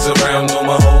gangsters around know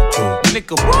my whole crew.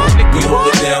 Nigga, what? Nigga, we hold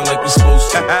it down like we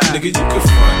supposed to. Nigga, you can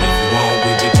front if you want,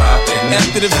 we be poppin'.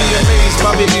 After the VMAs,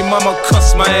 my baby mama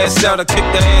cussed my ass out. I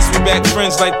kicked her ass, we back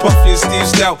friends like Puffy and Steve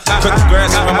Stout. Cut the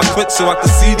grass around my foot so I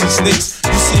can see these snakes.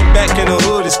 You see them back in the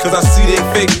hood, it's cause I see they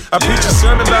fake. I preach a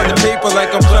sermon about the paper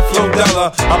like I'm Creflo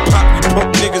Dollar. I pop you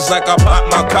punk niggas like I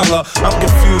pop my collar. I'm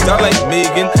confused, I like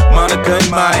Megan, Monica and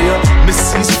Maya.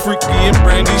 Missy's freaky and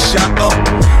Brandy shot up.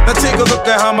 Now take a look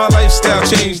at how my lifestyle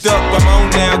changed up. I'm on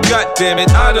now,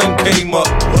 goddammit, I done came up.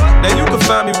 Now you can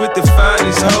find me with the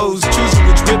finest hoes, choosing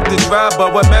which whip to drive,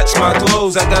 but what match my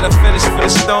clothes. I got a fetish for the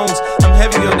stones, I'm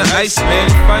heavy on the ice, man.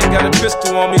 If I ain't got a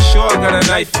pistol on me, sure I got a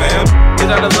knife, fam. Get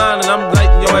out of line and I'm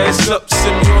lighting your ass up.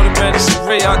 Semi-automatic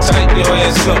spray, I'll tighten your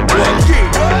ass up.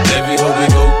 Every hoe we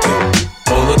go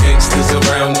through, all the gangsters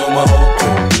around know my whole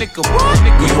crew. Nigga, what?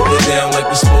 We hold it down like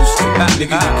we supposed to.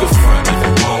 Nigga, you can front if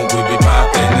you want, we be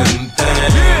poppin' them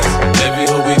things. Every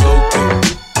hoe we go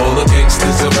through, all the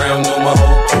gangsters around know my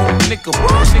whole crew. Nigga,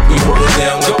 what? We hold it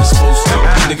down like we supposed to.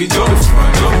 Nigga, you can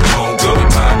front if you want, we be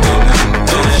poppin' them things.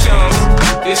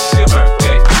 it's your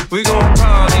birthday. We gon'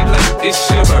 party like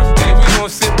it's your birthday. We gon'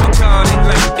 sip Bacardi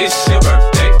like it's your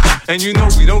birthday. And you know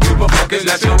we don't give a fuck, it's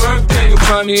not your birthday. You'll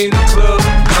find me in the club,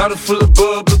 bottle full of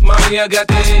bub. Look, mommy, I got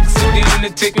the X, I'm getting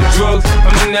into taking drugs.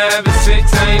 I'm into having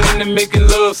sex, I ain't into making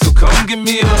love. So come give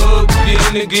me a hug, get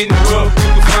into getting rough. You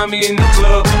can find me in the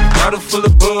club, bottle full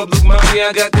of bub. Look, mommy,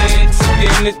 I got the X, I'm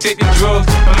getting into taking drugs.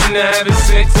 I'm into having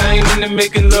sex, I ain't into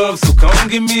making love. So come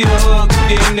give me a hug,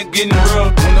 get into getting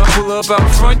rough. When I pull up out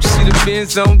front, you see the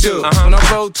Benz on dub. When I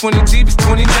roll 20 deep, it's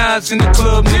 29s in the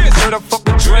club. Niggas heard I fuck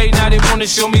with Dre, now they wanna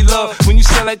show me love. When you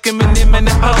sell like Eminem and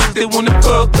the O's, they wanna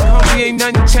fuck. Homie, ain't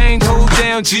nothing changed, hold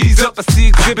down, G's up. I see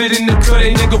exhibit in the cut,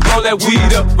 they nigga roll that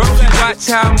weed up. Watch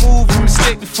how I move, you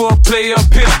mistake before I play up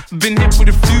here. Been hit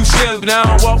with a few shells, but I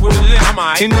don't walk with a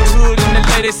limp. In the hood, in the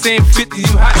lady saying 50,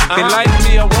 you hot. They like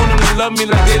me, I want them to love me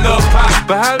like they love pop.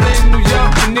 But holla in New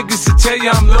York, the niggas to tell you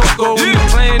I'm loco. And the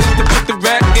plan is to put the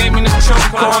rap game in the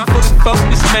choke. I'm fully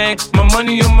focused, man. My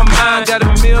money on my mind, got a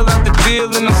meal out the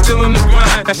deal, and I'm still in the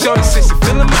grind. Now shorty says she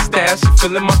feeling my style, she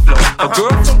feeling my flow. A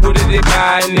girl from Wooded, they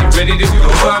buy and they ready to go.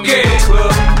 I'm in the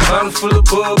club, bottle full of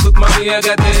bug. Look, mommy, I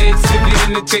got the head sippy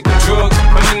in the taking drugs.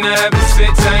 I'm into having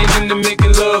sex, I ain't into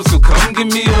making love. So come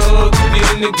give me a hug, get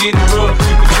into getting rough.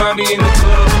 You can find me in the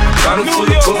club, bottle full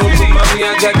of bug. Look, mommy,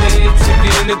 I got the head sippy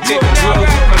in the taking drugs.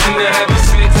 I'm into having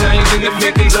sex, I ain't into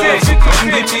making love. So come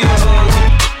give me a hug.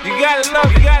 You gotta love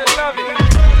it, you gotta love it.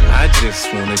 I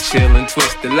just wanna chill and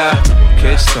twist the lot.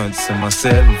 Catch stunts in my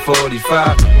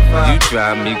 745. You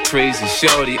drive me crazy,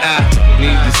 shorty. I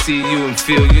need to see you and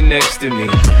feel you next to me.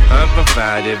 I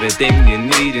provide everything you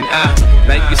need, and I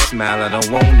like your smile. I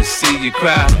don't wanna see you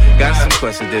cry. Got some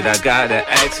questions that I gotta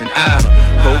ask, and I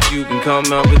hope you can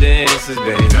come up with the answers,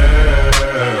 baby.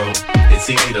 Girl, it's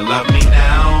easy to love me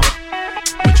now.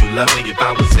 Would you love me if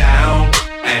I was down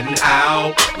and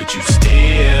out? Would you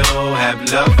still have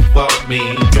love for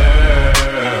me,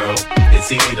 girl?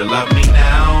 It's easy to love me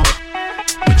now.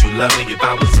 Would you love me if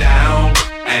I was down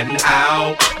and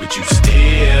out? Would you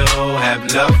still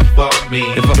have love for me?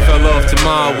 If I fell off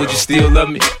tomorrow, would you still love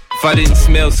me? If I didn't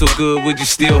smell so good, would you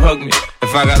still hug me?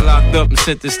 If I got locked up and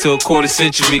sentenced to a quarter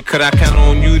century, could I count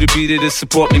on you to be there to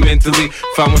support me mentally?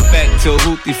 If I went back to a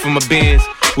hoopty for my bands,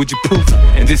 would you poof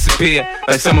and disappear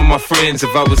like some of my friends?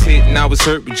 If I was hit and I was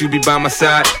hurt, would you be by my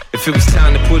side? If it was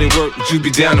time to put in work, would you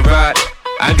be down to ride?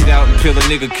 I get out and peel a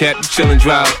nigga cap, you chill and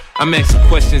drive. I'm asking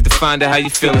questions to find out how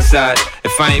you feel inside.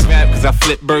 If I ain't rap cause I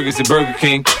flip burgers at Burger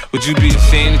King, would you be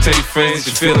ashamed to tell your friends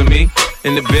you're feeling me?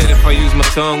 In the bed, if I use my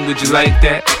tongue, would you like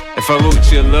that? If I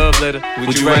wrote you a love letter,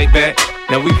 would you write back?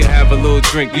 Now we can have a little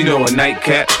drink, you know, a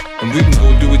nightcap, and we can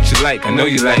go do what you like, I know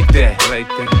you like that.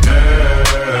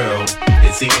 Girl,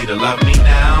 it's easy to love me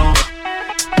now.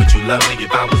 Would you love me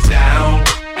if I was down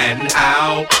and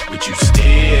out? Would you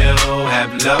still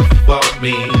have love for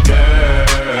me,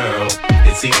 girl?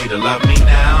 It's easy to love me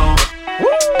now.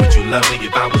 Would you love me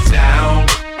if I was down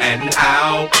and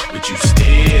out? Would you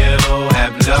still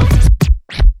have love?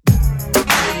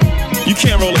 You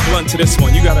can't roll a blunt to this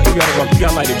one. You gotta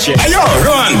light a J. Ayo,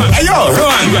 run! Ayo,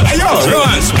 run! Ayo,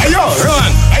 run! Ayo,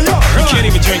 run! Ayo, run! You can't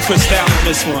even drink Cristal in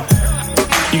this one.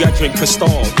 You gotta drink Cristal.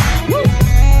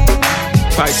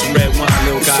 Probably some red wine,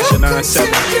 little gosh, and 9-7.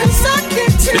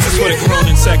 This is for the grown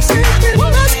and sexy.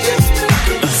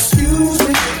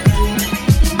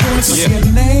 Yeah.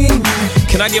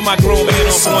 Can I get my grown man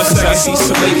on for 1 second? I see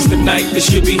some ladies tonight that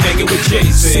should be hanging with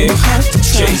Jay-Z.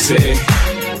 Jay-Z.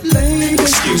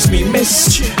 Excuse me,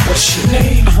 miss, what's your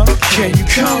name? Can you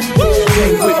come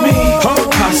hang with me?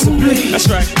 Possibly. That's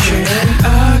right. Can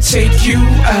I take you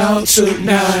out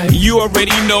tonight? You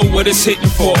already know what it's hitting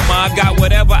for, ma. I got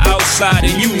whatever outside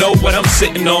and you know what I'm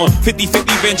sitting on.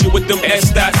 50-50 venture with them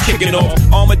S-dots kicking off.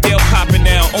 Armadale popping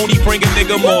now, only bring a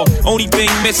nigga more. Only thing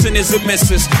missing is a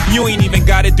missus. You ain't even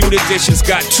gotta do the dishes.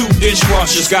 Got 2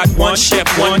 dishwashers, got 1 chef,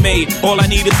 1 maid. All I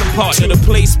need is a partner to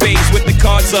play spades with the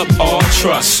cards up, all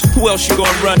trust. Who else you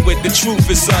gonna run with? The truth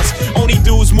is us. Only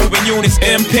dudes moving units,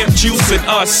 M-Pimp juicing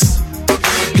us.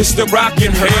 It's the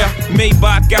rockin' hair.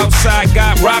 Maybach outside,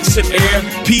 got rocks in air.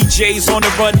 PJs on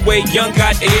the runway, young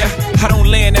got air. I don't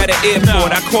land at an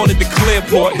airport, I call it the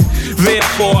Clearport.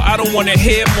 Therefore, I don't wanna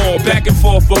hear more back and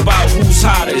forth about who's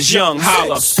hotter. It's young,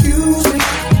 holla. Excuse me.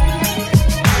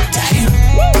 Damn.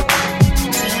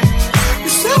 You're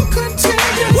so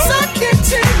contagious, I can't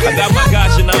take it. I got my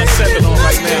Gaja 9-7 on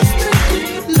right now.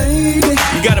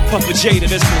 You gotta puff a J to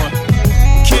this one.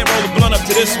 Can't roll the blunt up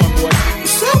to this one, boy.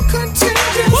 So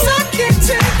contagious, I can't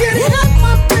take it. Not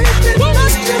my baby,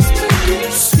 let's just make it.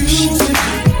 Excuse me,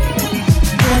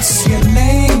 what's your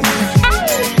name?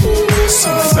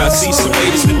 I see some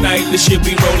ladies tonight that should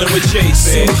be rolling with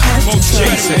Jay-Z. Most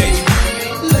Jay-Z. say.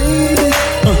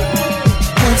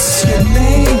 What's your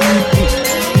name?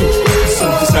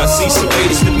 Cause I see some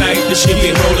ladies tonight, this shit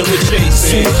get rolling with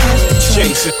Jason.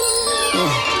 Jason.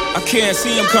 I can't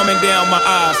see him coming down my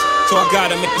eyes, so I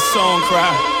gotta make the song cry.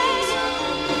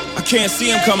 I can't see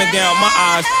him coming down my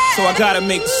eyes, so I gotta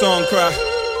make the song cry.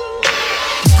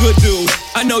 Good dude,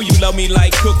 I know you love me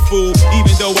like cook food,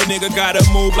 even though a nigga gotta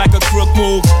move like a crook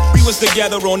move. We was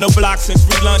together on the block since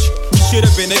free lunch. We should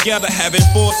have been together having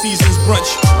 4 seasons brunch.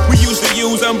 We used to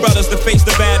use umbrellas to face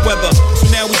the bad weather, so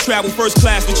now we travel first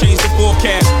class to change the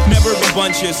forecast. Never in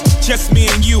bunches, just me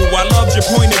and you. I loved your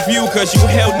point of view cause you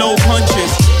held no punches.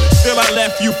 Still I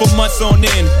left you for months on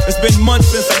end. It's been months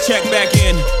since I checked back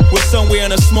in. We're somewhere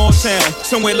in a small town,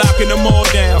 somewhere locking them all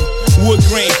down. Wood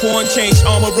grain, foreign change,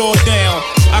 armor rolled down.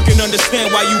 I can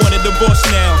understand why you want a divorce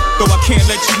now, though I can't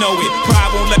let you know it.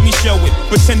 Pride won't let me show it.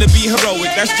 Pretend to be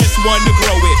heroic, that's just one to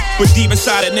grow it. But deep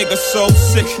inside a nigga so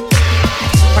sick,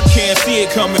 I can't see it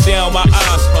coming down my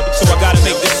eyes, so I gotta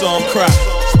make this song cry.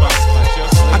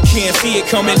 I can't see it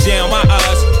coming down my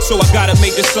eyes, so I gotta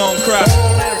make this song cry.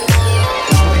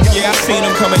 Yeah, I seen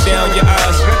them coming down your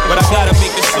eyes, but I gotta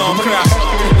make this song cry.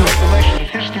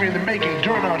 History in the making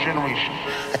during our generation.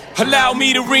 Allow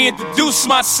me to reintroduce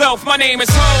myself. My name is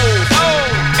Ho,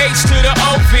 H to the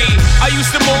O-V. I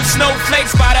used to move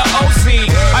snowflakes by the OZ.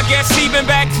 I guess even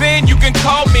back then you can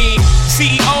call me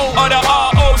CEO of the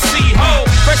ROC. Ho,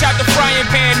 fresh out the frying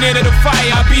pan into the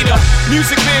fire. I be the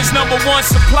music biz #1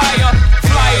 supplier.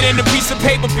 Fly it in a piece of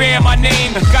paper bearing my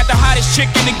name. Got the hottest chick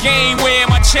in the game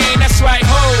wearing my chain. That's right,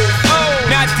 Ho,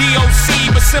 not DOC,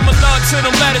 but similar to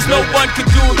them letters. No one could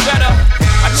do it better.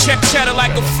 I check cheddar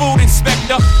like a food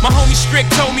inspector. My homie Strick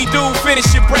told me, dude, finish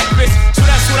your breakfast. So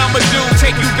that's what I'ma do,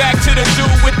 take you back to the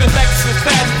dude with the Lexus.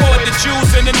 Fast forward the jewels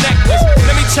and the necklace.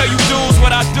 Let me tell you dudes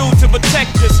what I do to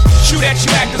protect us. Shoot at you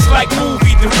actors like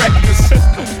movie directors.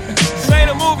 This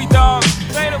ain't a movie, dog.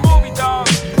 This ain't a movie, dog.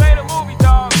 This ain't a movie,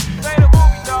 dog. This ain't a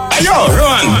movie, dog. Ayo,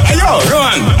 run! Ayo,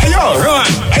 run! Ayo, run!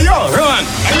 Ayo, run!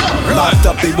 Locked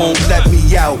up, they won't let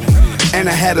me out. And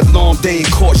I had a long day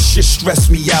in court, shit stressed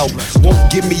me out.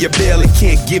 Won't give me a bail, it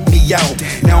can't get me out.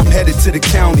 Now I'm headed to the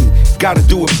county, gotta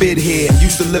do a bid here.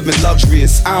 Used to live in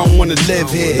luxurious, I don't wanna live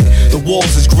here. The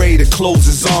walls is gray, the clothes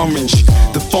is orange.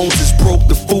 The phones is broke,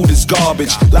 the food is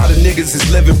garbage. Lot of niggas is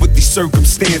living with these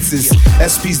circumstances.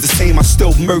 SP's the same, I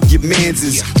still murk your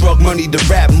manses. Drug money, the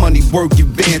rap money, work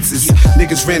advances.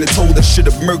 Niggas ran and told I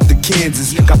should've murked the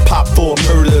Kansas. Got popped for a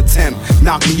murder attempt.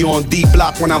 Knocked me on D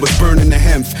block when I was burning the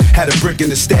hemp. Had a brick in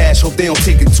the stash, hope they don't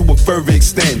take it to a further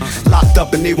extent. Locked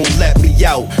up and they won't let me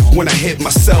out when I hit my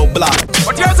cell block.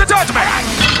 But here's the judgment.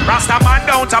 Rasta man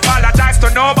don't apologize to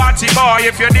nobody, boy.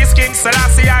 If you're this King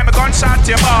Selassie, I'm a gunshot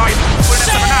to you, boy. Fullness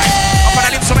of the night, up on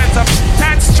an instrument of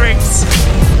 10 strings.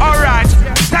 Alright,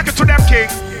 take it to them, King.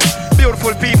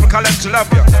 Beautiful people call them to love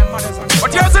you.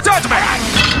 But here's the judgment.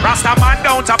 Rasta man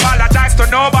don't apologize to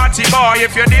nobody, boy.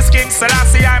 If you're this King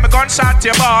Selassie, I'm a gunshot to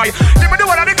you, boy. Give me the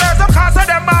one of the girls, of course, of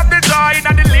them have the joy.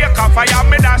 And the lake of fire,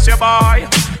 me dash you, boy.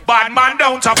 Bad man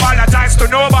don't apologize to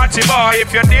nobody, boy.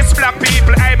 If you're this black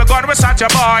people, I'm a gun, we shot you,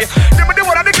 boy. Give me the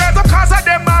one of the girls, of course, of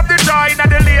them have the joy. And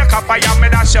the lake of fire, me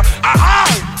dash you.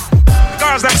 Aha!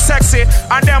 Girls them sexy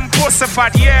and them pussy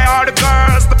fat. Yeah, all the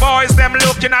girls, the boys, them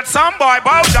looking at some boy.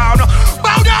 Bow down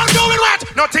doing what?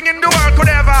 Nothing in the world could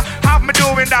ever have me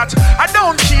doing that. I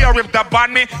don't care if they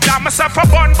ban me. Got myself a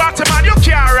bun bottom and you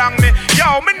can't wrong me.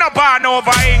 Yo, me no born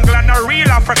over England, no real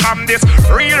African this.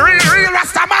 Real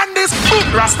Rasta man this. Boom,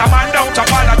 Rasta man don't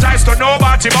apologize to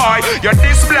nobody, boy. You're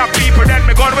this black people, then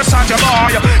me gun with such a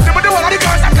boy. Them do all the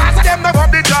girls and cause of them no up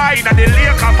the joy. And the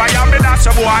lake of fire, me that's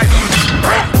a boy.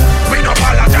 We no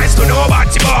apologize to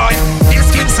nobody, boy. This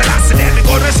King Selassie, then me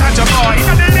gun with such a boy.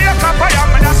 And the lake of fire,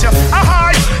 me that's you.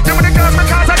 Ahoy, them the girls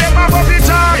because of them have up the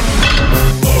joy.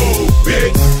 Move,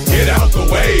 bitch, get out the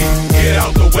way. Get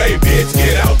out the way, bitch,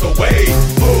 get out the way.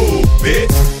 Move,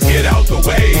 bitch, get out the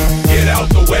way. Get out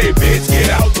the way, bitch, get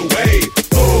out the way.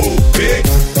 Move, bitch,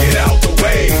 get out the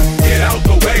way. Get out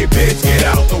the way, bitch, get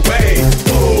out the way.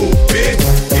 Move, bitch,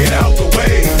 get out the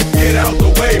way. Get out the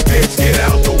way, bitch, get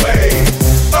out the way.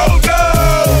 Oh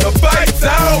no, the fight's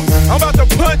out. I'm about to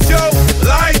punch your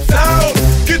lights out.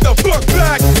 Get the fuck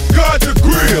back, guard your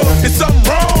grill. It's something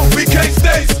wrong, we can't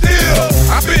stay still.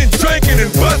 I've been drinking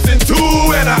and busting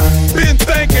too, and I've been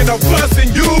thinking of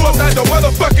busting you upside the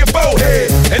motherfucking boathead.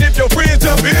 And if your friends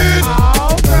jump in,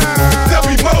 there'll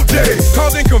be more days.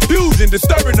 Causing confusion,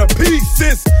 disturbing the peace.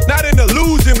 Since not an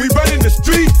illusion, we run in the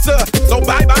streets. So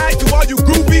bye-bye to all you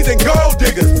groupies and gold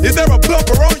diggers. Is there a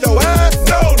bumper on your ass?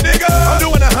 No, nigga. I'm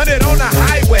doing 100 on the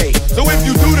highway. So if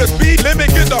you do the speed limit,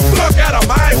 get the fuck out of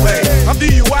my way. I'm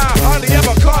the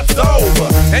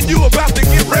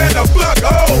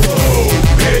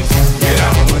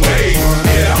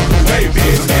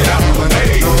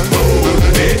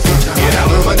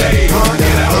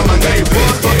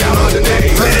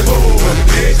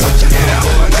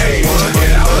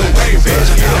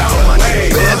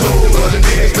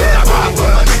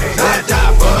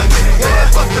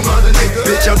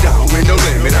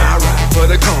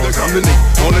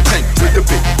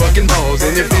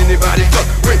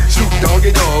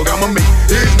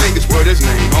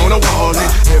ballin'.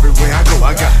 Everywhere I go,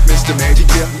 I got Mr. Magic,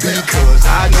 yeah. Because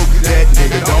I know that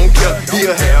nigga don't care.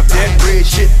 He'll have that red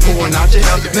shit pouring out your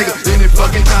house. Nigga, any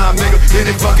fucking time, nigga,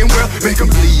 any fucking world. Make him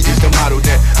bleed is the motto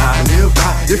that I live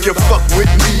by. If you fuck with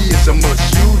me, it's a must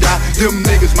you die. Them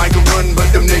niggas might can run, but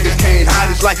them niggas can't hide.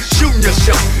 It's like shooting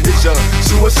yourself. It's a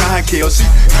suicide KLC.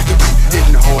 Got to be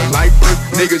hitting hard like bird.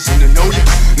 Niggas in the know you.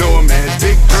 Know a man's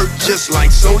big hurt. Just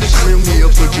like Soda Slim,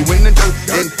 he'll put you in the dirt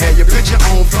and have your picture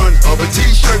on front of a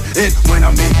t-shirt. And when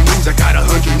I make moves, I got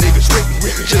 100 niggas with me.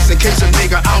 Just in case a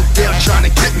nigga out there trying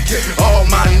to get me. All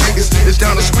my niggas is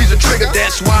down to squeeze a trigger.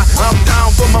 That's why I'm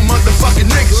down for my motherfucking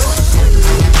niggas.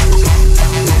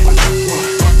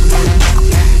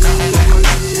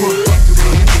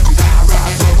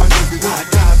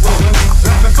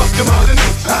 Fuck them other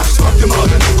niggas. Fuck them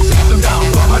other niggas. I'm down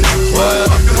for my niggas.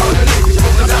 Fuck them other niggas.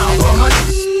 I'm down for my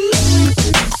niggas.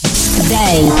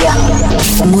 Day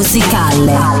musicale.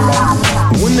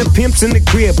 When the pimp's in the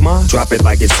crib, ma, drop it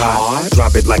like it's hot.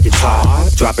 Drop it like it's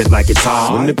hot. Drop it like it's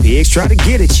hot. When the pigs try to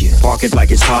get at you, park it like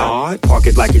it's hot. Park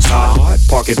it like it's hot.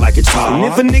 Park it like it's hot. And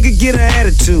if a nigga get an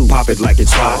attitude, pop it like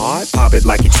it's hot. Pop it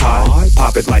like it's hot.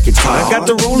 Pop it like it's hot. I got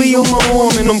the rollie on my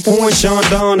arm and I'm pouring Sean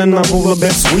Don and I'm over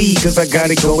best weed cause I got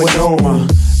it going on.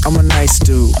 I'm a nice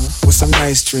dude with some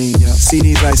nice dreams. See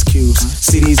these ice cubes,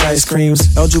 see these ice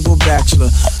creams. Eligible bachelor,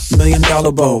 $1 million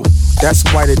bowl. That's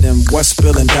whiter than what's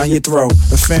spilling down your throat.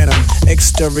 The phantom,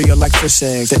 exterior like fish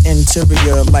eggs. The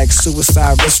interior like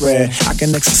suicide wrist red. I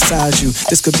can exercise you,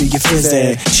 this could be your phys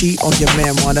ed. Cheat on your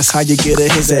man, man, that's how you get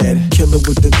a his ad. Killer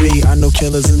with the B, I know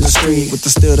killers in the street. With the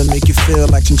steel to make you feel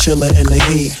like chinchilla in the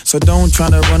heat. So don't try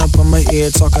to run up on my ear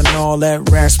talking all that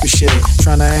raspy shit.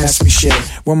 Trying to ask me shit.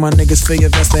 When my niggas feel your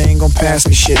vest, they ain't gon' pass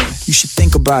me shit. You should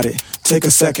think about it, take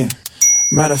a second.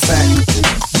 Matter of fact,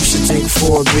 you should take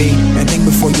 4B and think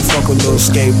before you fuck a little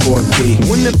skateboard B.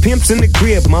 When the pimp's in the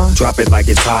crib, ma, drop it like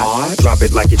it's hot. Drop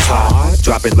it like it's hot.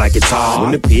 Drop it like it's hot.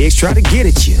 When the pigs try to get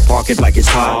at you, park it like it's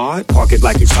hot. Park it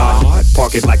like it's hot.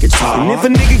 Park it like it's hot. And if a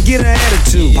nigga get an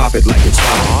attitude, pop it like it's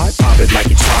hot. Pop it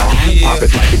like it's hot. Pop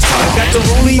it like it's hot. I got the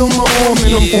rollie on my arm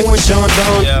and I'm pouring Sean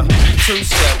Don.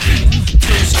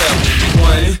 Two-step,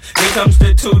 one. Here comes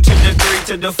the 2 to the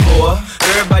 3 to the 4.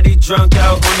 Everybody drunk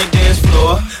out on the dance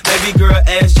floor. Baby girl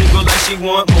ass jiggle like she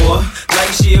want more.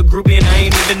 Like she a groupie and I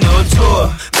ain't even know a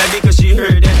tour. Maybe cause she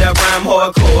heard that I rhyme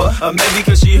hardcore. Or maybe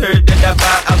cause she heard that I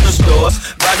buy out the stores.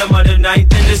 Bottom of the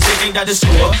ninth and the city got the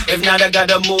score. If not, I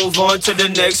gotta move on to the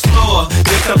next floor.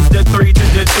 Here comes the 3 to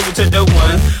the 2 to the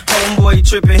 1. Homeboy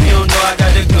tripping, he don't know I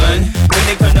got a gun. When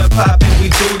they come to pop and we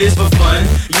do this for fun.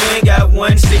 You ain't got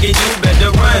one stick and you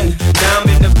better run. Now I'm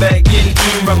in the back getting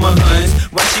eaten from my huns.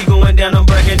 While she going down, I'm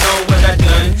bragging on what I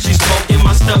done. She smoking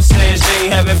my stuff, saying she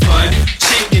ain't having fun.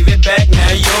 She give it back,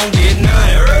 now you don't get none.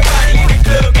 Everybody in the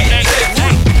club get tipped.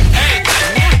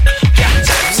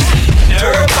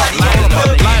 Everybody in the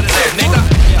club get tipped, nigga.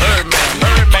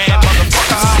 Birdman,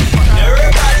 motherfucker.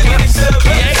 Everybody in the club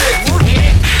get tipped.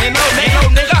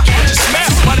 Nigga, just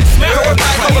smash what it smells.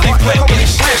 Everybody in the club get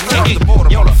tipped.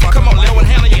 Come on, Lil,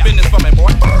 handle your business for me,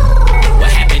 boy.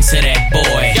 What happened to that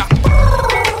boy?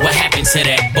 What happened to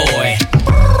that boy?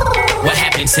 What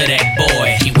happened to that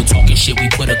boy? He was talking shit, we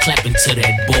put a clap into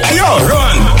that boy. Ayo,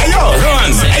 run! Ayo,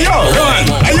 run! Ayo, run!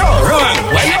 Ayo, run!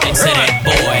 What happened to that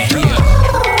boy?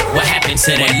 What happened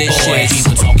to that boy? He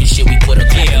was talking shit, we put a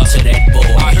clap into that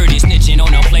boy. I heard he snitching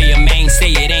on a player, man,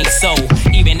 say it ain't so.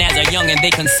 Even as a youngin', they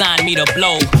consigned me to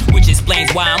blow, which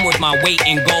explains why I'm worth my weight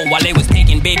in gold. While they was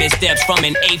taking baby steps from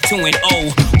an A to an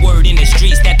O. Word in the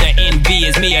streets that the envy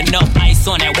is me. Enough ice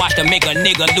on that watch to make a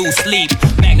nigga lose sleep.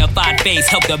 Magnified face,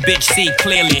 help the bitch see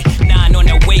clearly. 9 on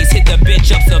the waist, hit the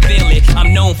bitch up severely.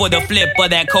 I'm known for the flip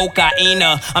of that cocaine.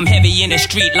 I'm heavy in the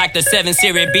street like the 7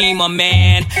 Series Beamer,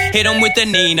 man. Hit him with the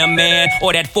Nina, man.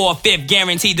 Or that 4/5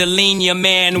 guaranteed to lean you,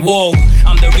 man. Whoa,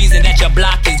 I'm the reason that your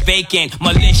block is vacant.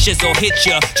 Malicious or hit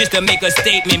ya just to make a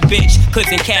statement, bitch.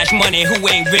 Clips and cash money, who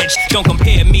ain't rich? Don't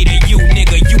compare me to you,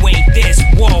 nigga, you ain't this.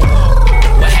 Whoa.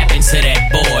 What happened to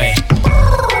that boy?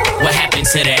 What happened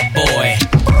to that boy?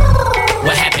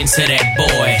 What happened to that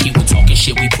boy? He was talking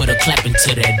shit, we put a clap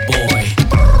into that boy.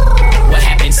 What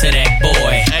happened to that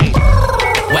boy?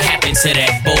 What happened to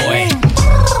that boy?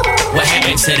 What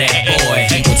happened to that boy?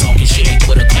 He was talking shit, we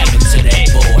put a clap into that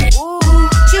boy.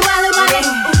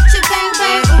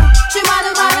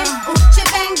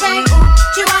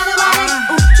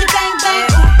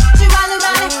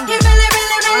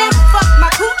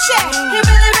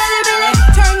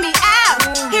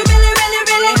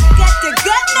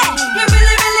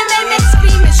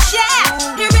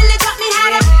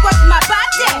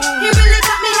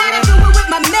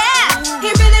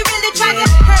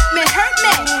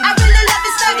 I really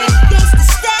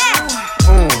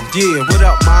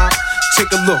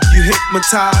Take a look, you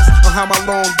hypnotized on how my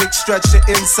long dick stretch your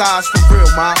insides for real,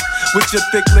 ma. With your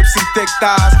thick lips and thick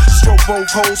thighs, stroke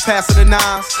both hoes, pass it the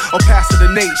nines, or pass it the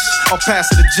Nash, or pass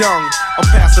it the Jung, or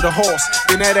pass it the horse.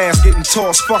 Then that ass getting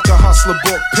tossed. Fuck a hustler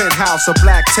book, penthouse, a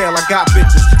black tail. I got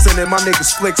bitches sending my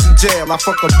niggas flicks in jail. I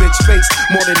fuck a bitch face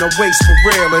more than a waist for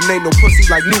real, and ain't no pussy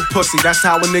like new pussy. That's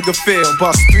how a nigga feel.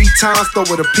 Bust 3 times, throw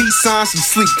it a peace sign. She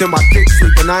sleep, then my dick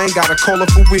sleep, and I ain't gotta call her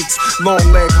for weeks. Long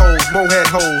leg hoes,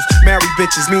 mohead hoes, married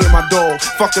bitches, me and my dog,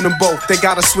 fucking them both. They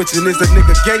gotta switch, and is a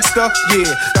nigga gangster? Yeah,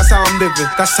 that's how I'm living,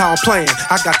 that's how I'm playing.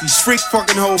 I got these freak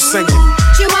fucking hoes singing.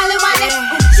 She wale wale,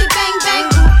 she bang bang.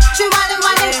 She wale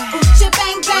wale, she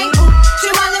bang bang. She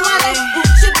wale wale,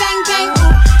 she bang bang.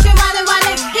 She wale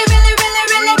wale, he really really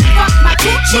really fuck my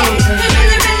bitch. He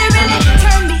really really really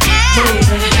turn me out.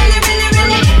 He really really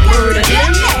really murder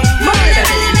them, murder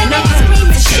them, and I'm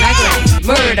screaming shit.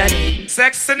 Murder them.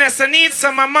 Sexiness, I need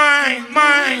some of mine.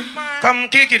 Come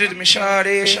kick it with me,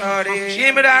 shawty.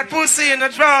 Give me that pussy in the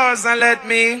drawers and let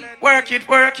me work it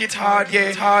hard,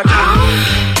 yeah, hard.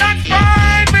 That's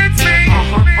fine with me.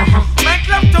 Make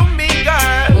love to me,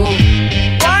 girl.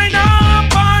 Wine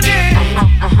up on it.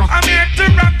 I'm here to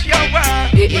rock your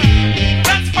world.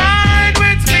 That's fine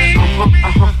with me.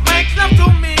 Make love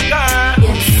to me,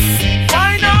 girl.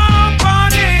 Wine up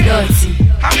on it.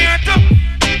 I'm here to.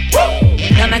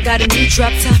 And I got a new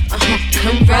drop top,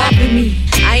 come ride with me.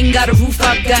 I ain't got a roof,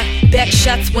 I got back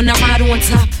shots when I ride on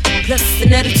top. Plus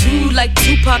an attitude like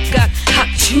Tupac got. Hot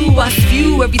chew, I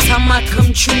spew every time I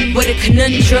come true. With a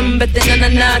conundrum, but the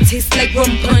na-na-na tastes like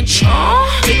rum punch.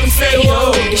 Make them say,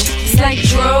 oh, it's like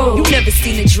dro. You never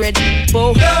seen a dread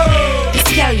before. This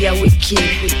gal, yeah,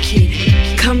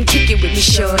 wicked. Come kick it with me,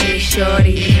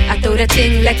 shorty. I throw that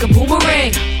thing like a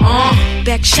boomerang.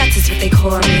 Back shots is what they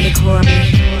call me.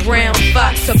 Brown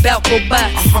fox, about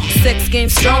robots. Sex game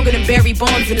stronger than Barry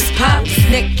Bonds in his pops.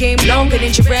 Neck game longer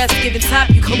than giraffes giving top.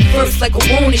 You come first like a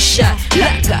wanted shot.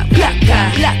 Black guy.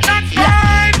 That's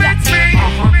fine with me.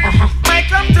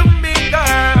 Make love to me,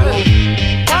 girl.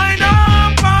 Wine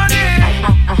up on it.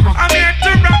 I'm here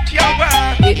to rock your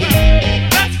world.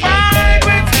 That's fine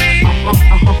with me.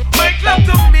 Make love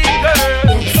to me,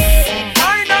 girl.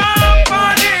 Wine up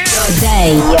on it.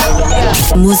 Today,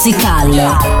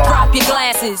 musicale. Drop your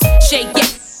glasses, shake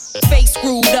it. Face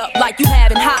screwed up like you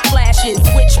having hot flashes.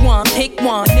 Which one? Pick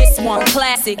one. This one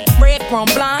classic. Red from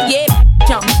blind, yeah.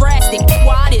 I'm drastic.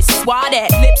 Why this? Why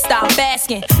that? Lip stop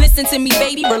asking. Listen to me,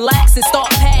 baby, relax and start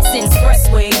passing.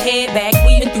 Expressway, head back,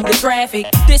 weaving through the traffic.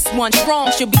 This one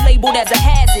strong should be labeled as a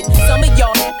hazard. Some of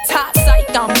y'all top psych,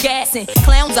 I'm gassing.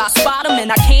 Clowns, I spot them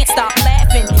and I can't stop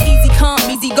laughing. Easy come,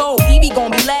 easy go, Evie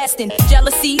gon' be lasting.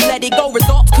 Jealousy, let it go,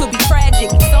 results could be tragic.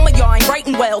 Some of y'all ain't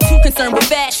writing well, too concerned with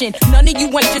fashion. None of you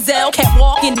ain't Giselle, can't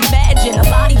walk and imagine. A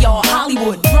lot of y'all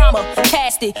Hollywood drama,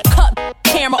 cast it, cut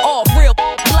camera off, real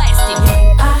blasted.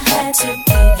 I had to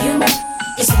give you my.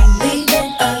 It's only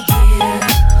been a year.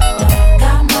 Now I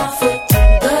got my foot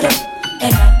through the door,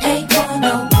 and I ain't going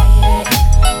nowhere.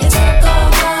 It took a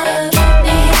while to get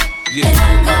me, and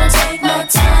I'm gonna take my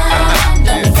time.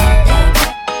 Let me find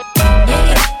that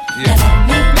and let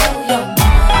me know your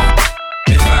mind.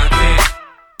 If I can't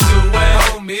do it,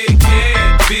 homie, it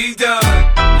can't be done.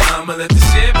 Now I'ma let the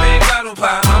champagne bottle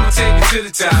pop. I'ma take it to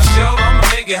the top. Show I'ma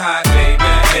make it hot, baby.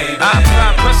 I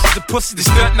apply pressure to pussy, the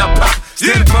stunt and I pop.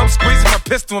 Steady bump, squeezing my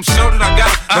pistol, I'm sure that I got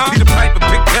it. I Peter Piper,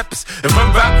 big peppers, and run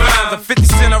rock rhymes. I'm 50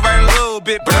 cent, I write a little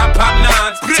bit, but I pop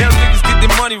nines. Tell niggas get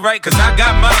their money right, cause I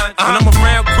got mine. When I'm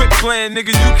around quick playing,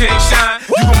 nigga, you can't shine.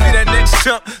 You gon' be that next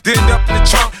chump, then end up in the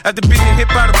trunk after being hit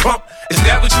by the pump. Is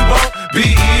that what you want?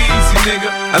 Be easy, nigga.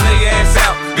 I lay your ass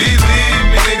out. Believe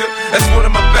me, nigga. That's what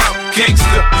I'm about.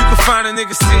 Gangsta, you can find a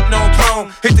nigga sitting on throne.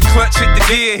 Hit the clutch, hit the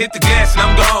gear, hit the gas, and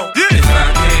I'm gone. If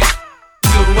I can't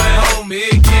do it, homie,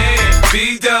 it can't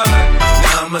be done.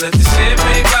 Now I'ma let the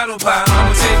champagne bottle pop.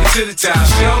 I'ma take it to the top.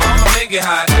 Show I'ma make it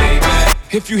hot, baby.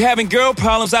 If you having girl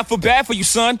problems, I feel bad for you,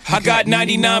 son. I got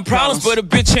 99 problems, but a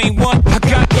bitch ain't one. I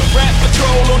got the rap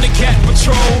patrol on the cat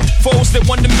patrol. Foes that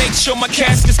want to make sure my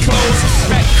casket's closed.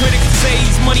 Rap critics say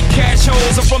he's money cash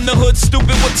holes. I'm from the hood,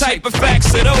 stupid, what type of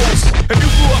facts are those? If you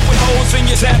grew up with holes in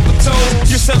your zap of toes,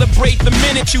 you celebrate the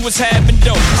minute you was having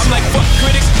dope. I'm like, fuck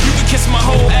critics, you can kiss my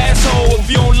whole asshole.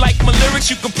 If you don't like my lyrics,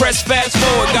 you can press fast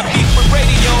forward. Got beef with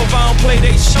radio if I don't play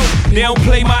they show. They don't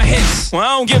play my hits, well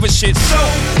I don't give a shit. So,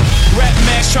 rap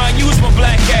max try and use my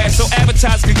black ass so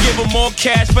advertisers could give them more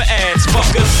cash for ads.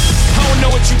 Fuckers, I don't know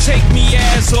what you take me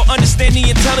as or understand the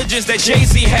intelligence that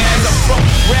Jay-Z has. I'm from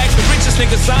rags, the richest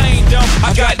niggas, I ain't dumb.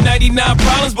 I got 99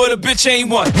 problems, but a bitch ain't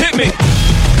one. Hit me.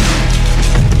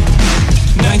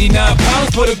 99 problems.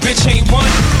 dollars, but a bitch ain't one.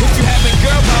 If you having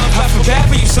girl problems, I feel bad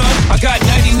for you, son. I got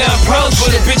 99 problems,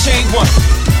 but a bitch ain't one.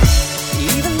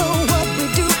 Even though what we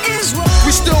do is wrong,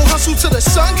 we still hustle till the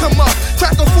sun come up.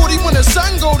 Crack a 40 when the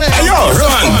sun go down. Hey yo,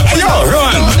 run! Hey yo,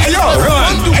 run! Hey yo,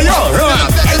 run! Hey yo, run!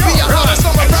 Hey yo, run!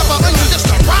 I'm a rapper, and you just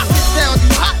a rock it down. You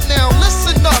hot now,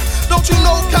 listen up. Don't you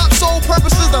know cops' sole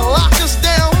purpose is to lock us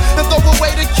down and throw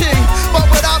away the key? But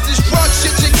without this drug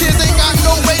shit, your kids ain't got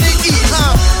no way to eat,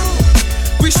 huh?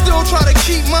 We still try to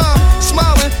keep mom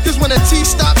smiling, cause when the teeth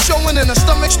stop showing and the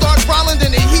stomach start growling,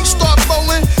 then the heat start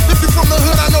blowing. If you're from the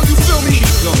hood, I know you feel me.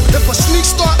 If a sneak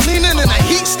start leaning and the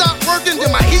heat stop working, then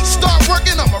my heat start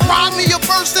working. I'ma rob me a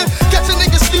person, catch a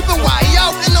nigga sleeping while he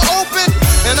out in the open,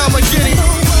 and I'ma get him.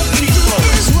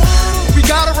 We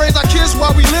gotta raise our kids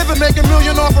while we live and make $1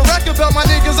 million off a record belt. My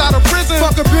niggas out of prison.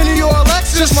 Fuck a Benny or a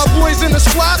Lexus. My boys in the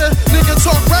squatter. Nigga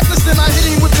talk reckless, then I hit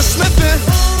him with the slipping.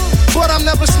 But I'm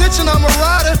never snitching, I'm a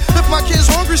rider. If my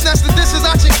kids hungry, snatch the dishes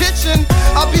out your kitchen.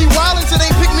 I'll be wildin' till they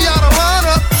pick me out of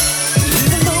lineup.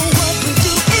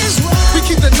 We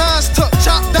keep the nines tucked,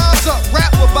 chop dimes up,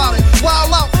 rap about it.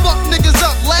 Wild out, fuck niggas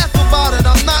up, laugh about it.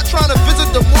 I'm not trying to visit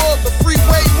the morgue, the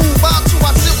freeway, move out till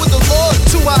I sit with the Lord.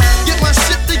 Till I get my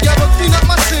shit together, clean up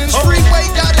my sins. Freeway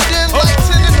got it in like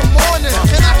 10 in the morning.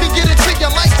 And I can get it to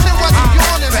you like 10 while you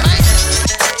yawning, man.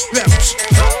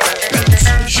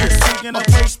 In a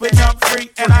place with young free,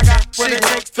 and I got what it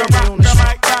takes to rock the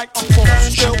mic like I'm full.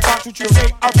 Still watch what you say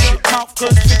out your mouth,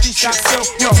 cause 50 shots still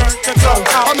turn to go.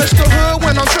 I miss the hood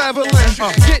when I'm traveling.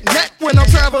 Get neck when I'm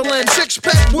traveling.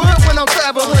 Six-pack wood when I'm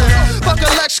traveling. Fuck a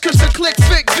Lex cause the click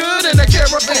fit good, and the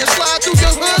caravan slide through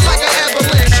your hood like an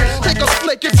avalanche. Take a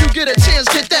flick if you get a chance,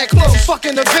 get that close. Fuck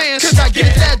in advance, cause I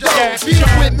get that dough. Be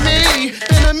with me,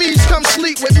 enemies come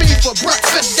sleep with me for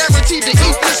breakfast. Guaranteed to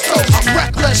eat this toast. I'm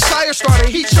reckless, fire starter,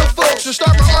 heat your folks. To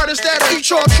start my artists that'll eat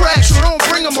your tracks, so don't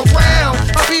bring them around.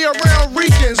 I be around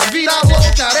Ricans, Vida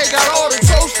Loca, they got all the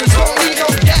toasters, don't need no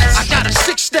gas. I got a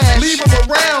 6-stash, leave them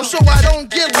around, so I don't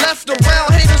get left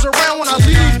around. Haters around when I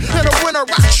leave, in a winter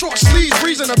rock short sleeves,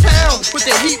 breezing a pound. With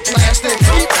the heat blasting,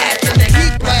 keep acting, the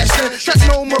heat blasting.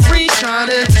 Techno marine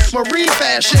shining, marine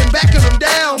fashion, backing them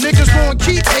down. Niggas gon'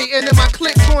 keep hating, and my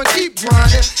clique gon' keep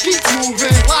grinding. Keep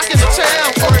moving, locking the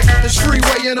town. This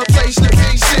freeway in a place to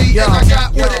be seen, and I got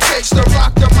what it takes to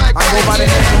rock the mic right here.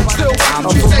 Still watch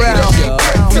what you say,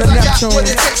 cause I got what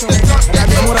it takes to dunk that.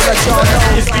 I wanna let y'all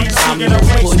know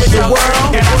the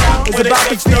world is about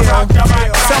to feel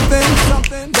something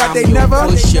that they never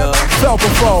felt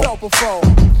before.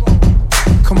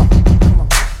 Come on.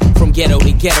 From ghetto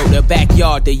to ghetto, the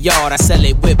backyard to yard, I sell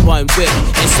it whip on whip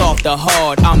and soft to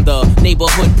hard. I'm the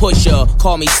neighborhood pusher,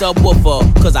 call me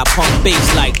subwoofer, cause I pump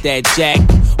bass like that, Jack.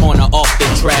 On or off the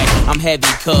track, I'm heavy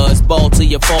cuz ball to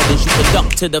your fathers, you can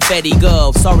duck to the Fetty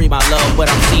Gov. Sorry my love, but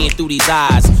I'm seeing through these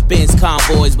eyes. Benz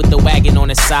convoys with the wagon on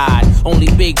the side. Only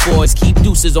big boys keep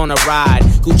deuces on the ride.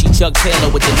 Gucci Chuck Taylor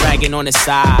with the dragon on the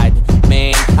side.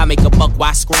 Man, I make a buck,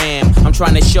 why scram? I'm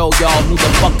trying to show y'all who the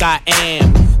fuck I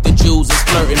am. The Jews is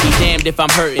flirting, be damned if I'm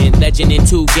hurting. Legend in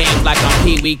 2 games like I'm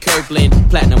Pee Wee Kirkland.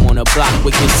 Platinum on the block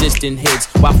with consistent hits,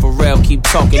 while Pharrell keep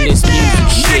talking this music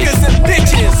shit. Niggas and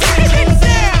bitches,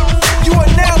 you are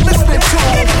now listening to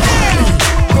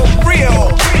The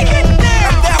Real, and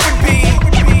that would be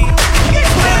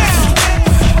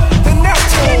the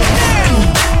Neptune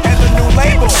and the new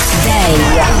label. Day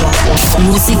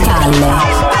musicale.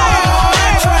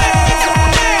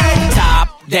 Top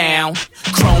down,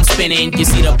 chrome spinning, you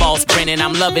see the balls grinning.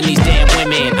 I'm loving these damn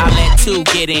women. I let 2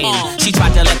 get in. She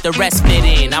tried to let the rest fit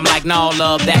in. I'm like, no,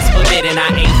 love, that's forbidden. I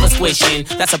ain't for swishing.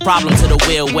 That's a problem to the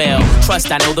wheel well.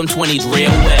 Trust, I know them 20s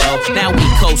real well. Now we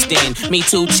coasting. Me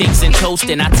 2 chicks and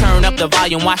toasting. I turn up the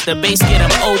volume, watch the bass get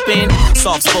them open.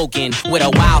 Soft spoken with a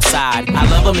wild side. I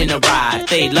love them in the ride.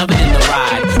 They love it in the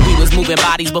ride. We was moving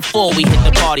bodies before we hit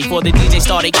the party. Before the DJ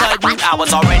started cutting, I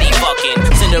was already fucking.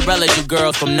 Cinderella, you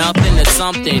girls from nothing to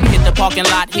something. Hit the parking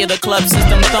lot, hear the club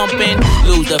system thumping.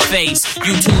 Lose the face.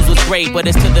 You twos was great, but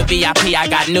it's to the VIP. I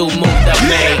got new move to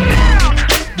make.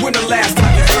 When the last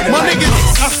time you heard it like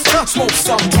this? Smoke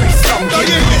some, drink some, get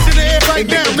it. Listen to it right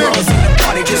now, man.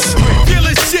 Party just strip. Feel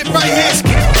this shit right here.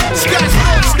 Scotch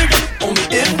Fox, nigga. Only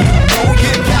if you know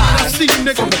you got. I see you,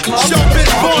 nigga. From the club. Show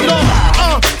bitch, ball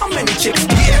on. How many chicks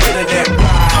get rid of that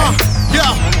ride?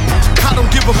 I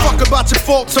don't give a fuck about your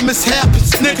faults or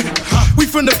mishaps, nigga. We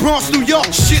from the Bronx, New York,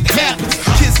 shit happens.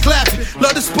 Kids clapping,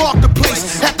 love to spark the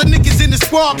place. Half the niggas in the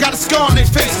squad got a scar on their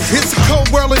face. It's a cold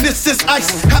world and this is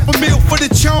ice. $500,000 for the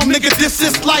charm, nigga, this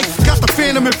is life. Got the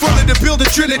Phantom in front of the building,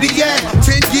 Trinity, yeah.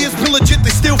 10 years, legit,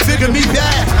 they still figure me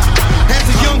bad. As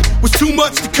a young, was too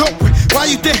much to cope with. Why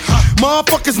you think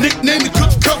motherfuckers nicknamed me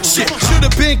cook shit?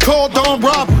 Should've been called on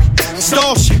robbery,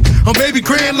 stall shit, or maybe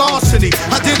grand larceny.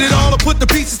 I did it all, I put the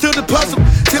pieces to the puzzle.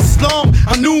 Just as long,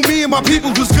 I knew me and my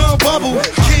people was gonna bubble.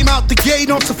 Came out the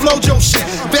gate on some Flojo shit.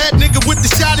 Bad nigga with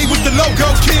the shotty with the logo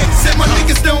kid. Said my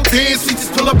niggas don't dance, we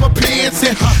just pull up our pants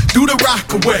and do the rock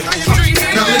away.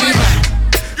 Now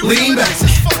lean back,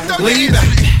 lean back,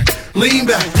 lean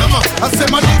back. Come on. I said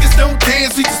my niggas don't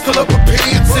dance, we just pull up our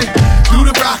pants and do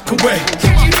the rock away.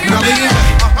 Now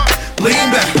lean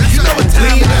back, you know it's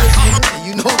lean back.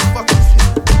 You know the fuck is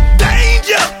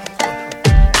danger,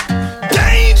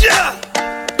 danger.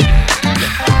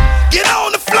 Get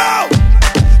on the floor,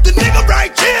 the nigga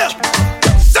right here,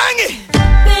 sing it.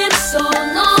 Been so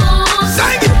long,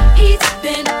 sing it. It's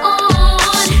been on.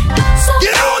 So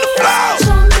get on the floor,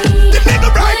 the nigga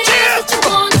right here.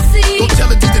 Don't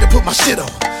tell a DJ to put my shit on.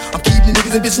 I'm keeping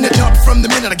niggas and bitches that jump from the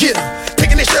minute I get them.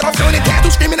 Taking their shit off, showing their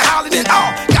tattoos, screaming and hollering and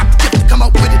all. Got the gift to come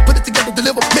out with it, put it together,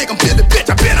 deliver, make them feel it, bitch.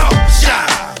 I been on shine,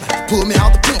 pull me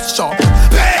out the pencil sharp,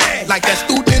 bang, like that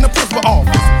student in the principal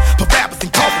office. For rappers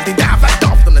and coffins, they dive like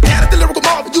dolphins. I'm the dad of the lyrical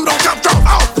marvel, you don't jump drop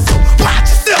off. So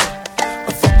watch yourself,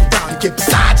 or fuck around and get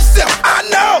beside yourself. I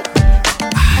know.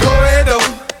 Go ahead though,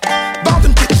 bounce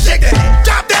and get shake that,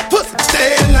 drop that pussy,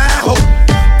 stay in line, ho.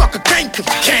 Fuck a king, cause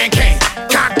you can.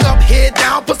 Cock up, head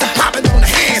down, pussy popping on the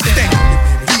handstand.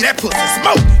 Leave that pussy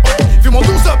smoke. If you wanna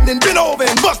do something, then bend over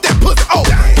and bust that pussy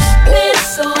open. Been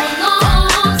so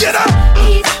long, get up,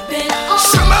 it's been on.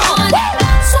 Come on,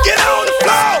 get on the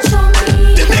floor,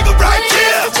 the nigga right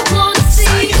here.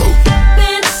 Sing it.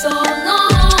 Been so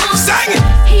long, sing it.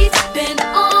 It's been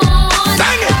on.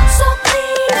 Sing it. So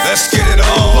please, let's get it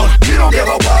on. You don't give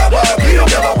a what, we don't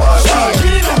give a what.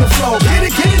 Get it on the floor, get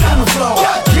it on the floor.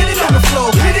 Get it on the floor,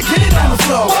 get it on the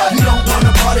floor. You don't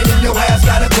wanna party, then your ass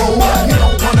gotta go. You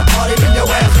don't wanna party, then your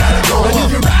ass gotta go. And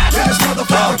if you ride to this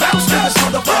motherfucker, bounce to this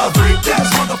motherfucker, freak to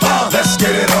this motherfucker, let's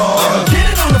get it on. Get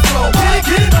it on the floor,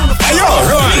 get it on the floor. Hey yo,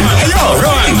 run, hey yo,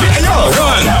 run, hey yo,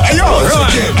 run, hey yo,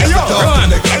 run, hey yo, run.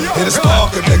 Hit a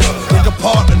sparker, nigga, with a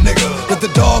partner, nigga. With the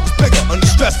dog is bigger, under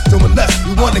stress, doing less.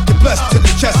 You wanna get blessed to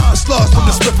the chest. The slugs from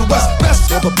the Smith and West.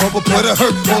 Best of a bubble, put a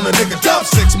hurt on a nigga. Dump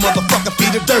 6, motherfucker,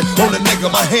 feet of dirt on a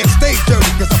nigga. My hands stay dirty,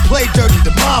 cause I play dirty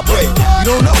the mob way. You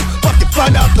don't know, fucking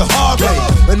find out the hard way.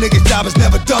 A nigga's job is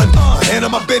never done. I handle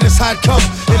my business how it come.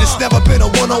 And it's never been a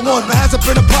one-on-one. There hasn't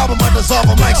been a problem, I dissolve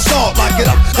them like salt. Lock it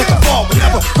up, like a fall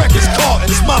whenever records caught.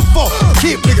 And it's my fault.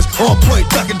 Keep niggas on point,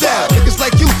 ducking down. Niggas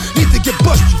like you need to get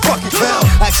busted, you fucking clown.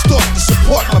 I extort to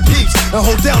support my peeps and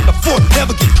hold down the fort.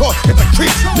 Never get caught in the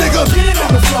creeps, nigga. Get it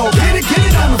on the floor, get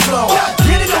it on the floor.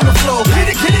 Get it on the floor, get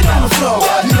it on the floor.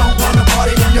 You don't wanna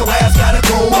party, then your ass gotta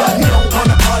go. You don't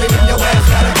wanna party, then your ass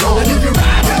gotta go. And if you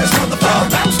ride to this motherfucker,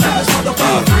 bounce to this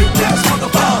motherfucker, freak to this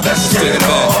motherfucker, let's get it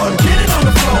on. Get it on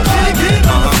the floor, get it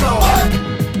on the floor.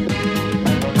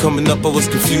 Coming up, I was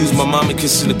confused. My mama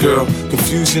kissing a girl.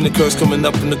 Confusion occurs coming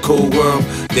up in the cold world.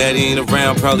 Daddy ain't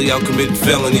around, probably out committing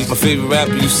felonies. My favorite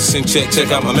rapper used to sing,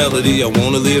 check out my melody. I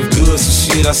wanna live good,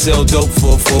 so shit, I sell dope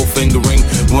for a 4-finger ring.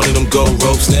 One of them gold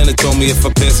ropes. Nana told me if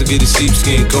I pass, I get a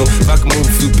sheepskin coat. If I can move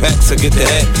a few packs, I get the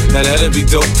hat. Now that'd be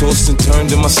dope. Tossed and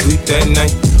turned in my sleep that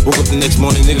night. Woke up the next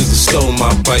morning, niggas that stole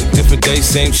my bike. Different day,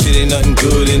 same shit, ain't nothing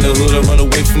good. In the hood, I run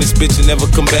away from this bitch and never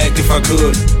come back if I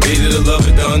could. Hated to love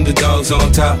it, the underdogs on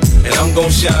top. And I'm gon'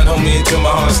 shine, homie, until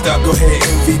my heart stop. Go ahead,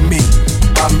 envy me.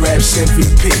 I'm Raps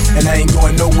MVP, and I ain't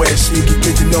going nowhere, so you can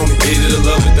get to know me. Hated to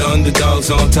love it, the underdogs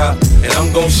on top. And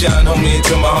I'm gon' shine, homie,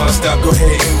 until my heart stop. Go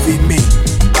ahead, envy me.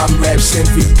 I'm Raps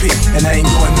MVP, and I ain't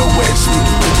going nowhere, so you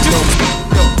can get to know me.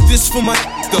 Yo, this for my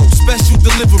though, special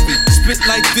delivery. Spit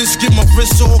like this, get my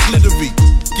wrists all glittery.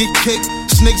 Get cake,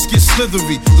 snakes get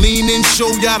slithery. Lean in, show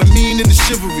y'all the mean and the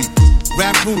chivalry.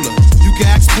 Rap ruler, you can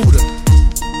ask Buddha.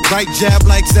 Right jab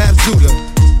like Zab Judah.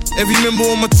 Every member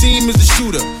on my team is a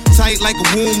shooter. Tight like a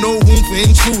womb, no room for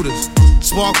intruders.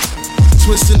 Spark,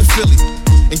 twist in the Philly,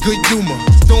 and good humor.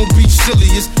 Don't be silly,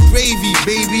 it's gravy,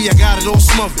 baby. I got it all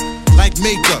smothered. Like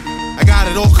makeup, I got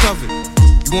it all covered.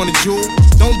 You want a jewel?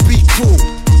 Don't be cruel.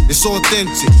 It's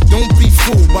authentic. Don't be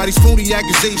fooled by these phony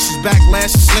accusations,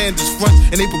 backlash and slanders, front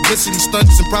and they publicity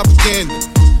stunts and propaganda.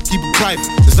 Keep it private,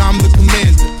 cause I'm the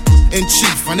commander in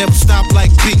chief. I never stop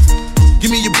like beef.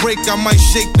 Give me a break, I might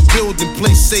shake the building.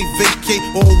 Play safe, vacate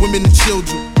all women and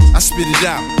children. I spit it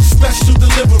out. Special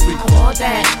delivery. I want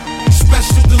that.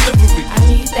 Special delivery. I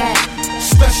need that.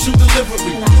 Special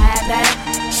delivery. Can I have that?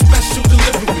 Special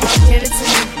delivery. Give it to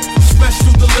me.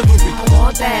 Special delivery. I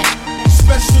want that.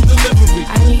 Special delivery.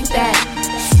 I need that.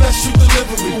 Special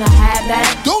delivery. Can I have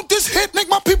that? Don't this hit make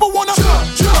my people wanna?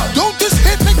 Don't this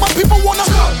hit make my people wanna?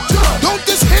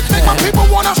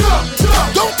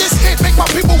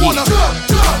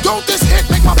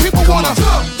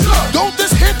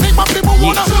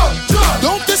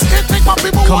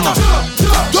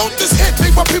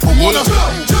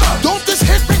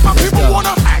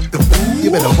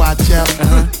 watch out.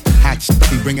 Hot shit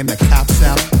be bringing the cops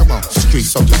out. Come on, street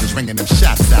soldiers is ringing them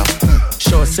shots out.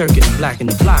 Short circuit and blacking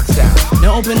the blocks out.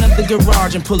 Now open up the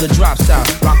garage and pull the drops out.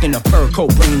 Rocking the fur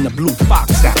coat, bringing the blue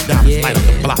fox out. Diamonds light up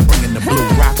the block, bringing the blue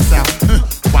rocks out.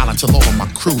 While until all of my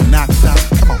crew knocks out.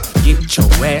 Come on, get your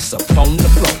ass up on the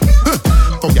floor.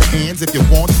 Throw your hands if you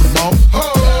want some more.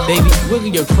 Baby,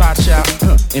 wiggle your crotch out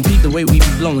and beat the way we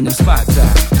be blowing them spots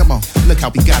out. Come on, look how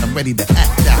we got them ready to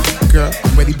act out. Girl,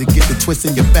 I'm ready to get the twist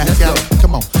in your back out.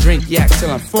 Come on, drink yak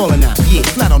till I'm falling out. Yeah,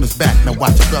 flat on his back, now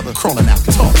watch your brother crawling out.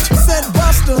 Talk to him. Said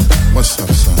Buster, what's up,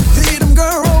 son? See them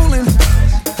girl rolling,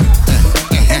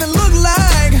 and it look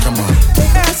like come on,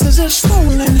 their asses are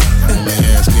swollen. Their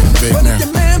ass getting big but now. If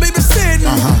your man baby sitting,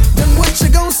 then what you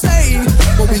gon' say?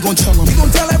 What we gon' tell him? You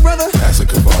gon' tell that brother? That's a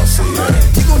Cavassier.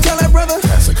 You gon' tell that brother?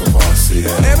 That's a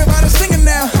Cavassier. Everybody singing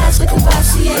now. That's a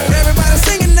Cavassier. Everybody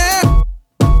singing now.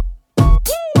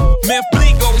 Meth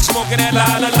Bleak always smoking that la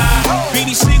la la.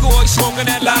 Beanie Siegel always smoking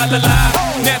that la la la.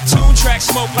 Neptune track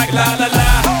smoke like la la la.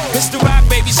 It's the rock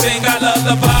baby sing I love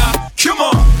the bar. Come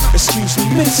on, excuse me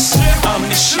miss, I'm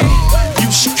the shit. You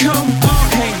should come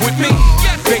hang with me.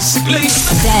 Basically,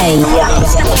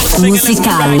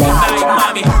 musicale.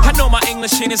 I know my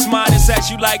English ain't as mine as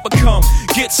you like, but come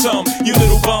get some, you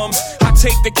little bums. I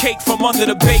take the cake from under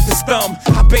the baker's thumb.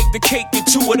 I bake the cake, get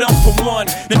two of them for one.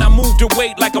 Then I move the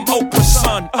weight like I'm Oprah's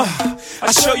son.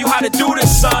 I show you how to do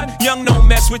this, son. Young, don't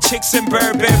mess with chicks in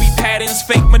Burberry patterns.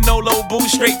 Fake Manolo boo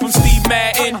straight from Steve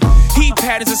Madden. He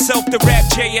patterns himself to rap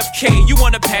JFK. You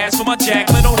wanna pass for my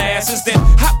Jacqueline on asses? Then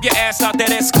hop your ass out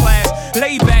that S-Class.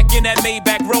 Lay back in that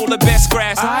Maybach, roll the best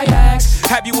grass. I ask,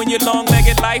 have you in your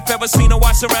long-legged life ever seen a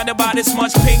watch surrounded by this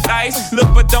much pink ice?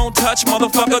 Look but don't touch,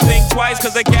 motherfucker, think twice.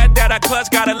 Cause the gat that I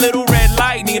clutch got a little red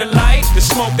light. Need a light to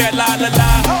smoke that la la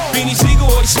la. Beanie Siegel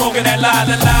always smoking that la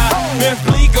la la. Meth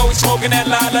Bleak always smoking that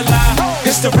la la la.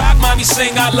 It's the rock mommy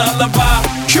sing I lullaby.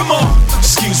 Come on,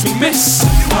 excuse me miss,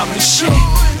 I'm the shit.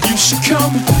 You should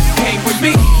come hang with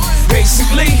me.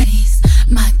 Basically,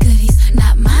 my goodies,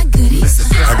 not my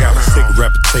goodies. I got a sick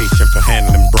reputation for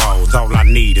handling brawls. All I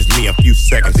need is me a few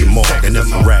seconds and more, and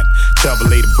it's a rap. Tell the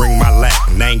lady bring my lap,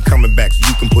 and I ain't coming back, so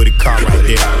you can put a car right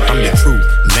there. I'm the truth,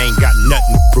 and they ain't got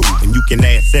nothing to prove. And you can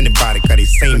ask anybody, cause they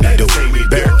seen me do.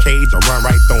 Barricades, I run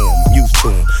right through them, I'm used to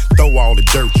them. Throw all the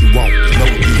dirt you want, no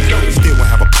use. Still won't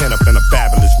have a pen up in a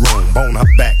fabulous room. Bone her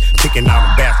back, picking out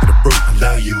a basket of fruit. I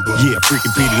love you, bro. Yeah,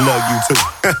 freaking Petey love you too.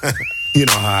 You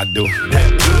know how I do. You may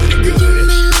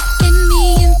look at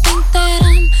me and think that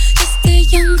I'm just a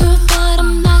young girl, but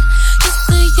I'm not just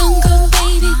a young girl,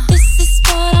 baby. This is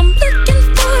what I'm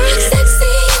looking for.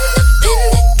 Sexy,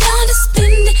 independent, kinda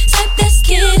spending type that's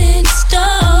getting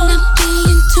stoned. Not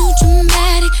being too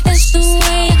dramatic, that's the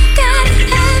way I gotta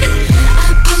have it.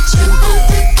 I get you on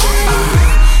the game,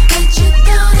 that you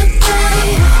gotta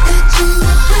pay, that you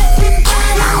know how to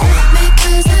buy,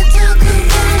 because I talk about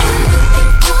it.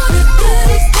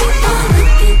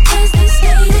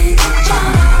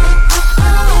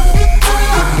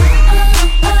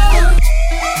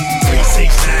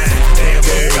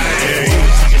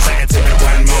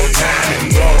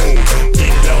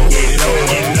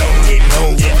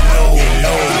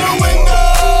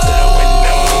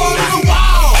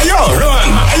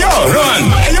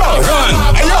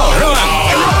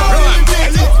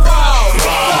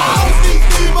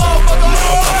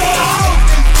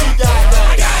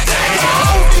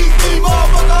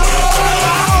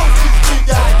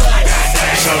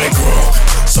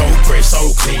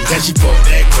 Then she put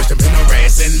that question in her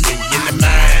ass and me in the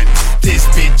mind. This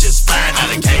bitch is fine. I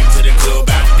done came to the club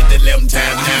about 11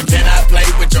 times now. Can I play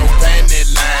with your panty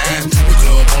line? The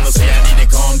club wanna say I need to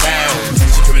calm down.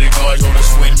 Security guards wanna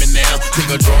swing me now.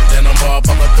 Think I drunk, then I'm up,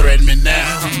 I'ma threaten me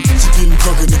now. She getting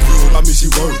drunk in the club, I mean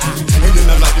she working. And then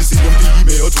I like to see them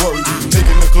females twerking.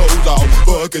 Taking the clothes off,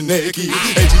 fucking naked.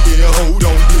 And she get hold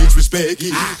on, disrespect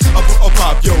it. I'll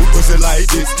pop your pussy like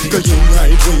this. Cause you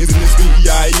ain't twins in this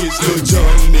B.I.S. Lil Jon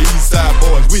and the Eastside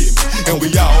boys with me. And we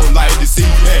all like to see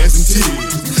ass and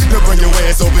titties. Now bring your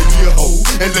ass over here, ho.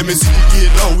 And let me see you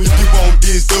get low. If you want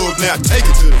this dub, now take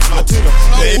it to the floor.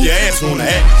 Now if your ass wanna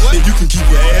act, then you can keep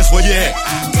your ass where you at.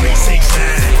 3, 6,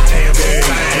 9, damn,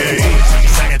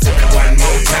 sing it to me one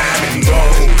more time and go.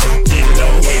 Get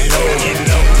low, get low, get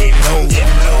low, get low, get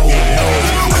low, get low.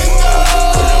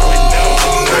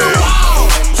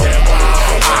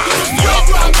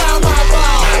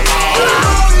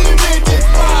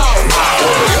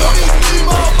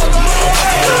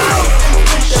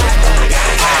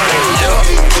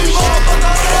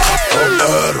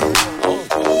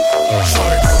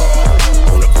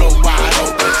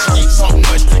 So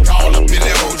much they call up in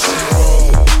the ocean.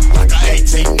 Like a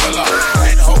 18-wheeler,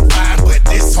 that whole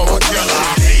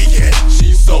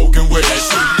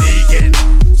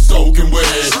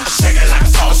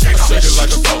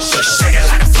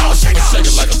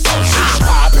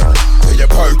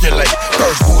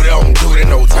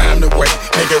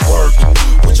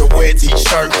wet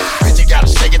t-shirt. Bitch, you gotta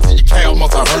shake it till your calf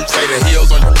muscle hurt. Say the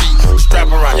heels on your feet, strap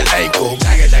around your ankle.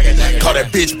 Call that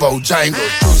bitch Bojangles.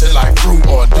 Juicing like fruit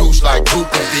or a douche like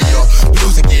Cooper Deal.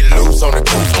 Loose and get loose on the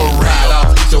coupe for real. Ride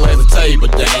off, get your ass a table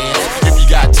dance. If you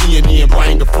got 10, then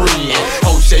bring a friend.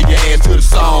 Oh, shake your ass to the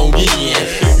song in.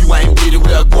 If you ain't with it,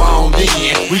 we're grown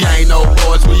then. We ain't no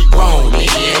boys, we grown then.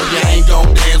 You ain't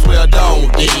gon' dance, well don't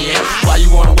then. Why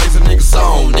you wanna waste a nigga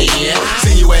song then?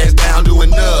 See you ass down doing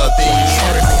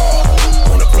nothing.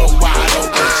 On the floor wide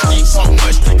open. She so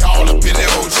much they call up in the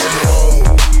ocean.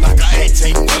 Like a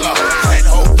 18-wheeler. That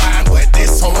whole fine, but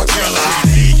this whole killer.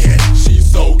 She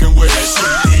soaking wet. She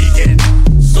dig it.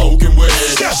 Soaking wet.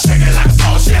 Shake it like a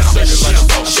salt. Shake it like a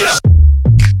salt.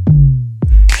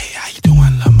 Hey, how you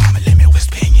doing, little mama? Let me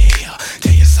whisper in your ear.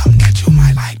 Tell you something that you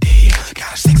might like to hear.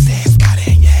 Got a sexy ass body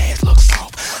and your ass looks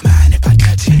soft. Mind if I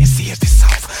touch it and see if it's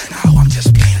soft? No, I'm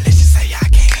just playing. Let's just say I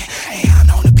can. Hey, I'm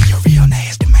known to be a real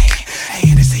nasty man.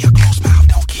 Hey, they say a closed mouth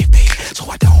don't get paid, so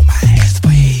I don't mind asking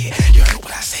for head. You heard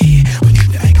what I said, but you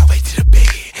ain't got way to the bed.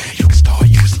 You can start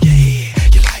using your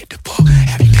head. You like the book,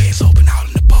 have your legs open out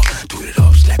in the book. Do it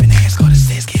up, slapping ass, cause the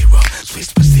sex get rough.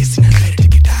 Switch position, ready to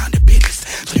get down to business,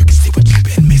 so you can see what you've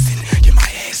been missing. You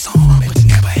might have some, but you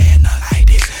never had nothing like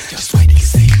this. Just wait till you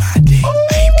see my dick.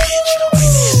 Hey bitch, wait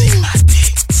till you see my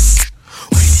dick.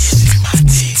 Wait till you see my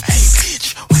dick. Hey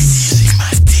bitch, wait till you see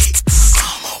my dick.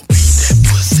 I'ma beat that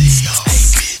pussy up. Hey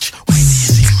bitch, wait till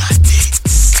you see my dick.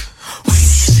 Wait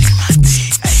till you see my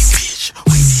dick. Hey bitch,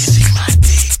 wait till you see my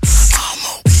dick.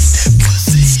 I'ma beat that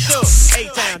pussy up.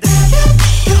 A-Town.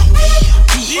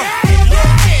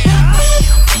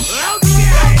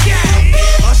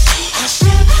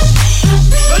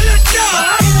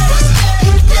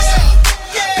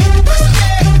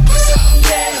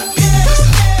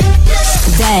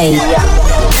 Day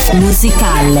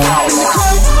musicale.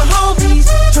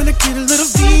 Tryna get a little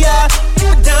VI,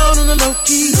 put down on the low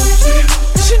key.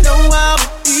 She know how it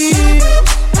feel.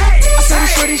 I saw the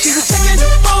shorty, she was checking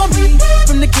up on me.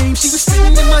 From the game, she was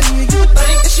spitting in my ear. You would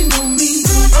think that she knew me.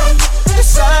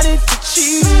 Decided to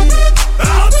cheat.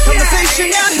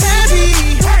 Conversation got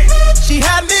heavy. She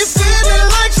had me feeling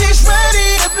like she's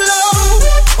ready to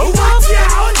blow. Watch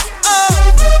out!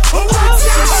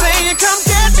 So saying, come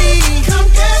get me.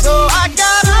 So I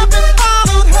got up and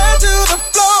followed her to the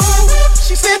floor.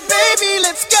 She said, baby,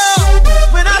 let's go.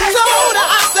 When I told her,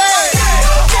 I said,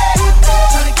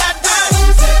 Johnny got down,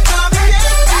 she said, come and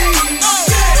get me. I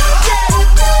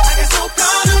got so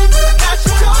caught up, I got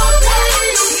you told me.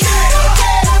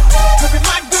 Her and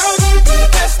my girl, you be the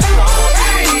best of all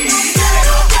me.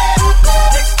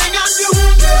 Next thing I knew,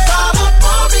 she was all up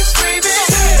on me screaming.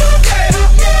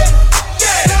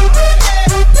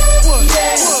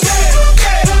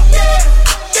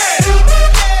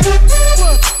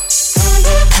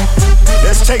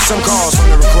 Let's take some calls from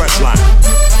the request line.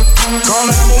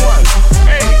 Caller number one.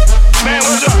 Hey, man,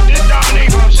 what's up? This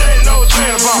Dominique from Shady No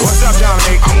Trailer Park. What's up,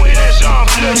 Dominique? I'm with that song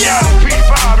for Lil Young, P.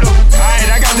 Pablo.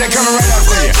 Alright, I got that coming right up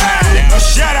for you. Now,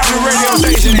 shout out to the radio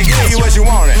station and give you what you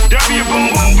wanted. W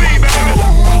Boom Boom B, baby.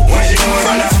 When she going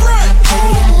from the front,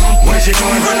 when she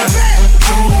going from the back,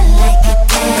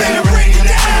 better break it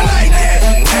down like that.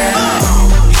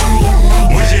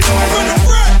 When she going from the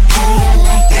front,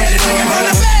 when she going from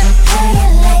the back,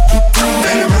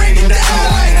 better break it down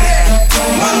like that.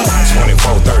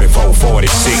 24, 34,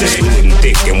 46, smooth and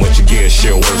thick, and what you get is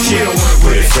sure worth it.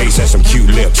 Pretty face and some cute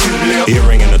lips,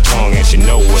 earring in the tongue, and she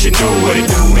know what she do. Make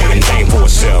a name for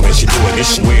herself, and she do it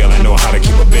this well. I know how to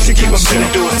keep a bitch and keep her still.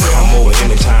 I'm over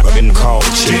anytime, I've been called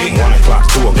chick. 1 o'clock,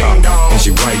 2 o'clock, and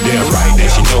she right there,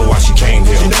 and she know why she came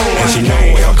here, and she know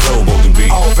where her clothes supposed to be.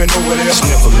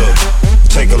 Sniff a look,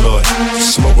 take a look,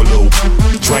 smoke a little,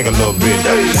 drink a little bit.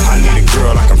 I need a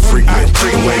girl I can freak with,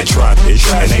 and when I try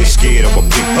this, and ain't scared of a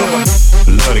big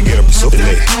love to get up so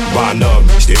lit. Buy another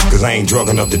bitch, cause I ain't drunk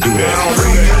enough to do that.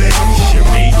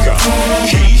 Shamika,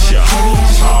 Keisha,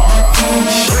 Tara,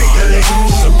 Shirley,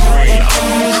 Sabrina,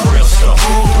 Crystal,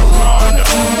 Miranda,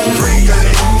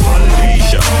 Ringley,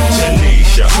 Felicia,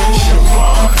 Tanisha,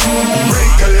 Siobhan,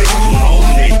 Ringley,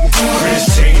 Monique,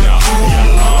 Christina,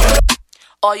 Yolanda.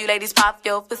 All you ladies pop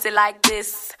your pussy like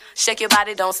this. Shake your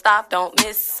body, don't stop, don't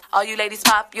miss. All you ladies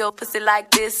pop your pussy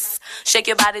like this. Shake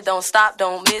your body, don't stop,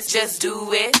 don't miss. Just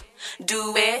do it,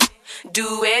 do it,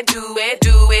 do it, do it,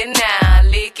 do it now.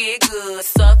 Lick it good,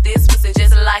 suck this pussy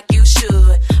just like you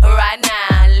should. Right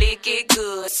now, lick it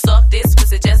good, suck this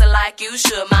pussy just like you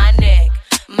should. My neck,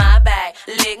 my back,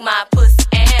 lick my pussy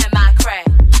and my crack.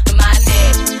 My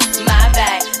neck, my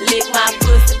back, lick my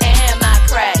pussy and my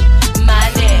crack. My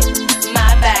neck,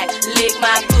 my back, lick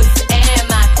my pussy and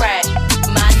my crack.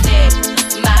 My neck,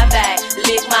 my back,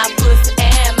 lick my pussy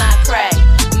and my crack.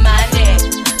 My neck,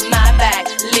 my back,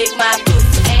 lick my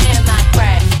pussy and my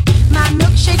crack. My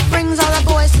milkshake brings all the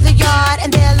boys to the yard,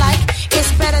 and they're like,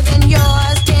 it's better than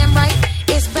yours. Damn right,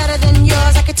 it's better than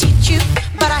yours. I could teach you,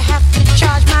 but I have to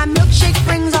charge. My milkshake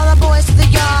brings all the boys to the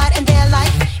yard, and they're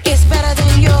like, it's better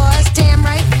than yours. Damn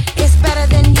right, it's better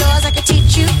than yours. I could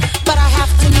teach you, but I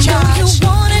have to charge. You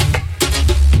want it,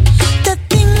 the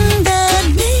thing that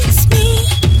makes me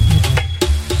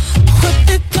what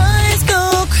the guys go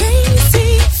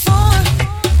crazy for.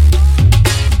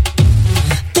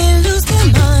 They lose their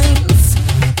minds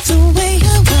the way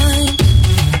I whine.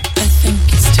 I think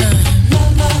it's time. La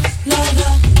la la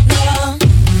la la.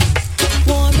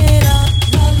 Warm it up.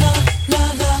 La la la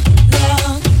la la.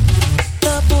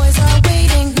 The boys are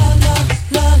waiting. La la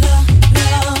la la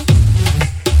la.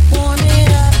 Warm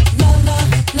it up. La la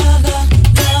la la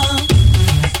la.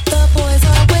 The boys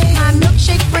are waiting. My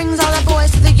milkshake brings all the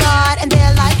boys to the yard, and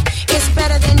they're like, it's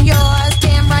better than yours.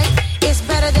 Damn right, it's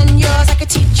better than yours. I could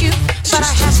teach you, but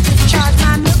I have to charge.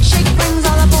 My milkshake brings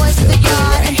all the boys to the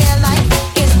yard, and they're like,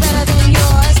 it's better than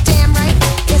yours. Damn right,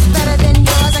 it's better than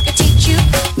yours. I could teach you.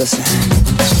 Listen,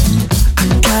 I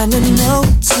kinda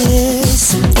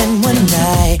noticed something one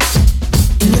night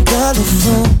in your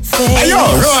colorful face. Hey yo,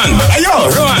 run! Hey yo,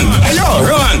 run! Hey yo,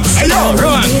 run! Hey yo,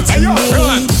 run! Hey yo,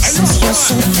 run! Since you're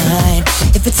so fine,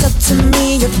 if it's up to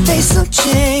me, your face will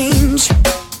change.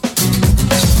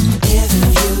 If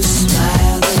you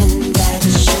smile, then that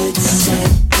should set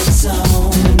the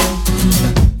tone.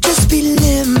 Just be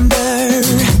limber,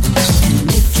 and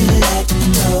if you let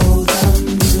go, the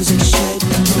music should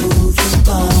move your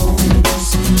bones.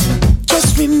 Just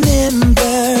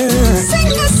remember,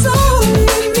 sing a song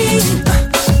with me.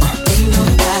 Ain't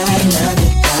nobody love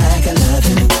it like I love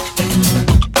it.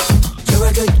 You're a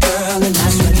good girl, and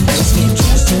that's what makes me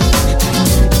trust you.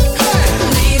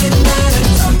 Late at night, I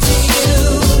talk to you.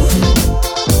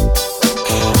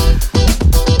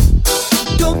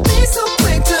 Don't be so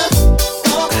quick to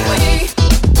walk away.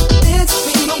 It's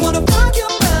me. I wanna rock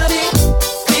your body.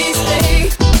 Please stay.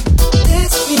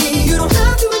 It's me. You don't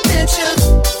have to admit you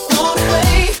want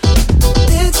away.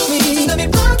 It's me. Let me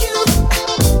rock you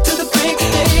to the break of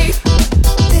day.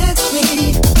 It's me.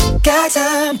 Got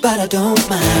time, but I don't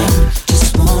mind.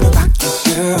 Just wanna rock you,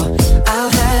 girl. I'll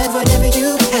have whatever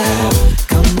you have.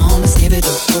 Come on, let's give it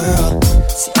a whirl.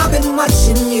 See, I've been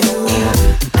watching you,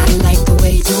 and I like the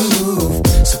way you move.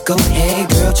 So go ahead,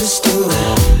 girl, just do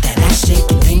that ass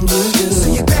shaking thing you do. So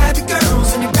you grab your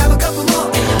girls and you grab a couple more,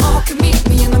 and you all can meet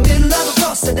me in the middle of the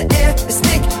floor. So the air is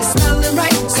thick, it's smelling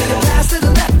right. So you pass to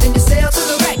the left and you sail to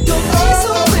the right. Don't be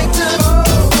so quick to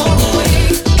walk away.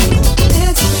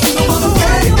 It's me. I wanna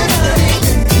ride your body.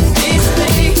 Please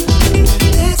stay.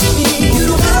 It's me. You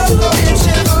don't have to admit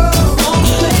you want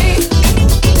away.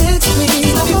 It's me.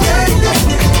 Let me ride you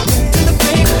to the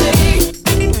break of day.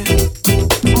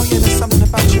 Oh yeah, there's something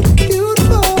about you.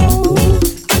 Beautiful.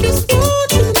 I just want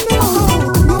you to know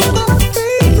you're my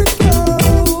favorite girl.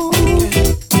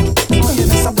 Oh yeah,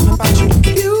 there's something about you.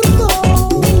 Beautiful.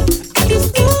 I just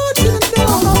want you to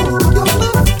know you're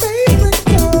my favorite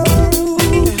girl.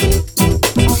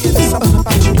 Oh yeah, there's something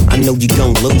about you. I know you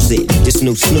gon' lose it. This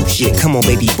new Snoop shit. Come on,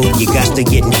 baby boo, you got to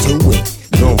get into it.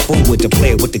 Going forward to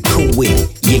play with the cool wit.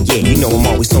 Yeah, yeah, you know I'm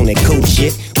always on that cool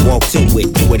shit. Walk to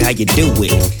it, do it how you do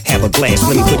it. Have a glass,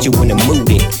 let me put you in the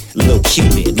mood. Little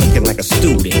cutie, looking like a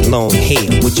student. Long hair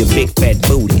with your big fat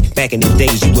booty. Back in the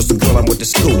days, you was the girl I went to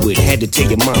school with. Had to tell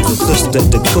your mom and sister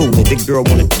to cool it. The girl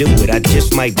wanna do it, I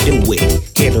just might do it.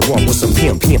 Hit her off with some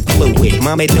pimp fluid.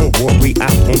 Mommy, don't worry,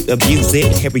 I won't abuse it.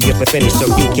 Hurry up and finish so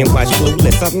you can watch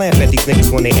Clueless. I laugh at these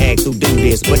niggas when they ask who do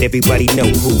this, but everybody know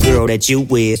who girl that you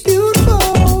is. Beautiful.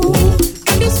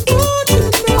 I just want you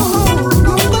to know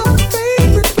you're my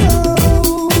favorite girl.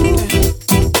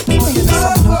 Oh yeah, there's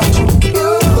something about you.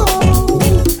 Beautiful.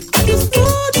 I just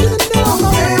want you to know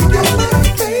you're my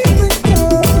favorite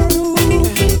girl.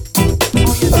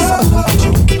 Oh yeah, there's something about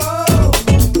you.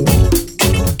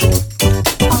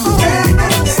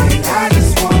 I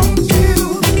just want you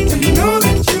to know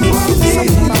that you are really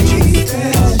special.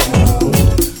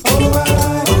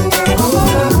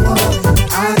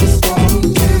 I just want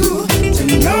you to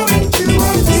know that you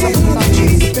are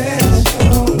really special.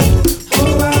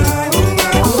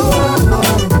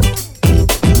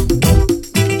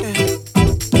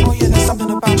 Oh yeah, there's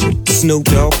something about you. Snoop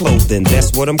Dogg clothing,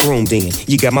 that's what I'm groomed in.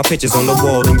 You got my pictures on the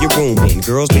wall in your room, and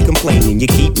girls be complaining, you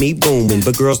keep me booming.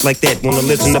 But girls like that wanna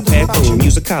listen to Pat Boone.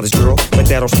 You's a college girl, but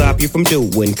that'll stop you from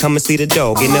doing. Come and see the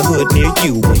dog in the hood near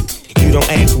you. And You don't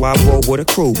ask why I roll with a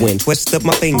crew when twist up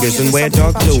my fingers and wear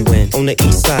dark blue when on the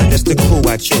east side, that's the crew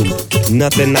I choose.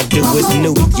 Nothing I do is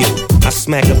new to you. I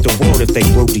smack up the world if they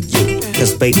rude to you.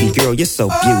 Cause baby girl, you're so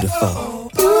beautiful.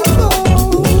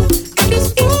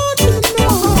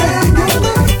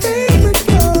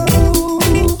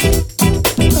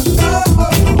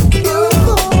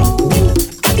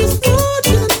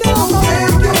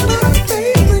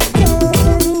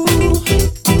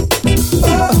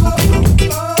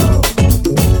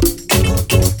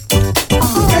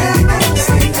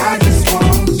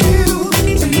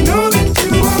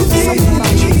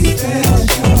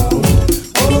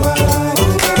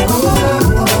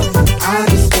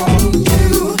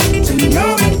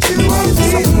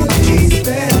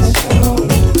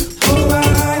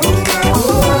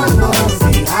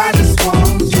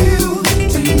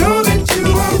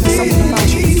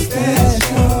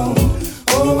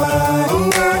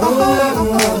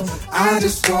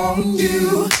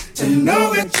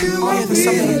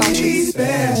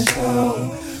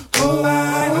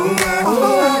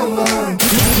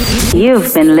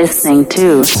 You've been listening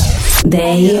to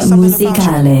Day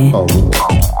Musicale.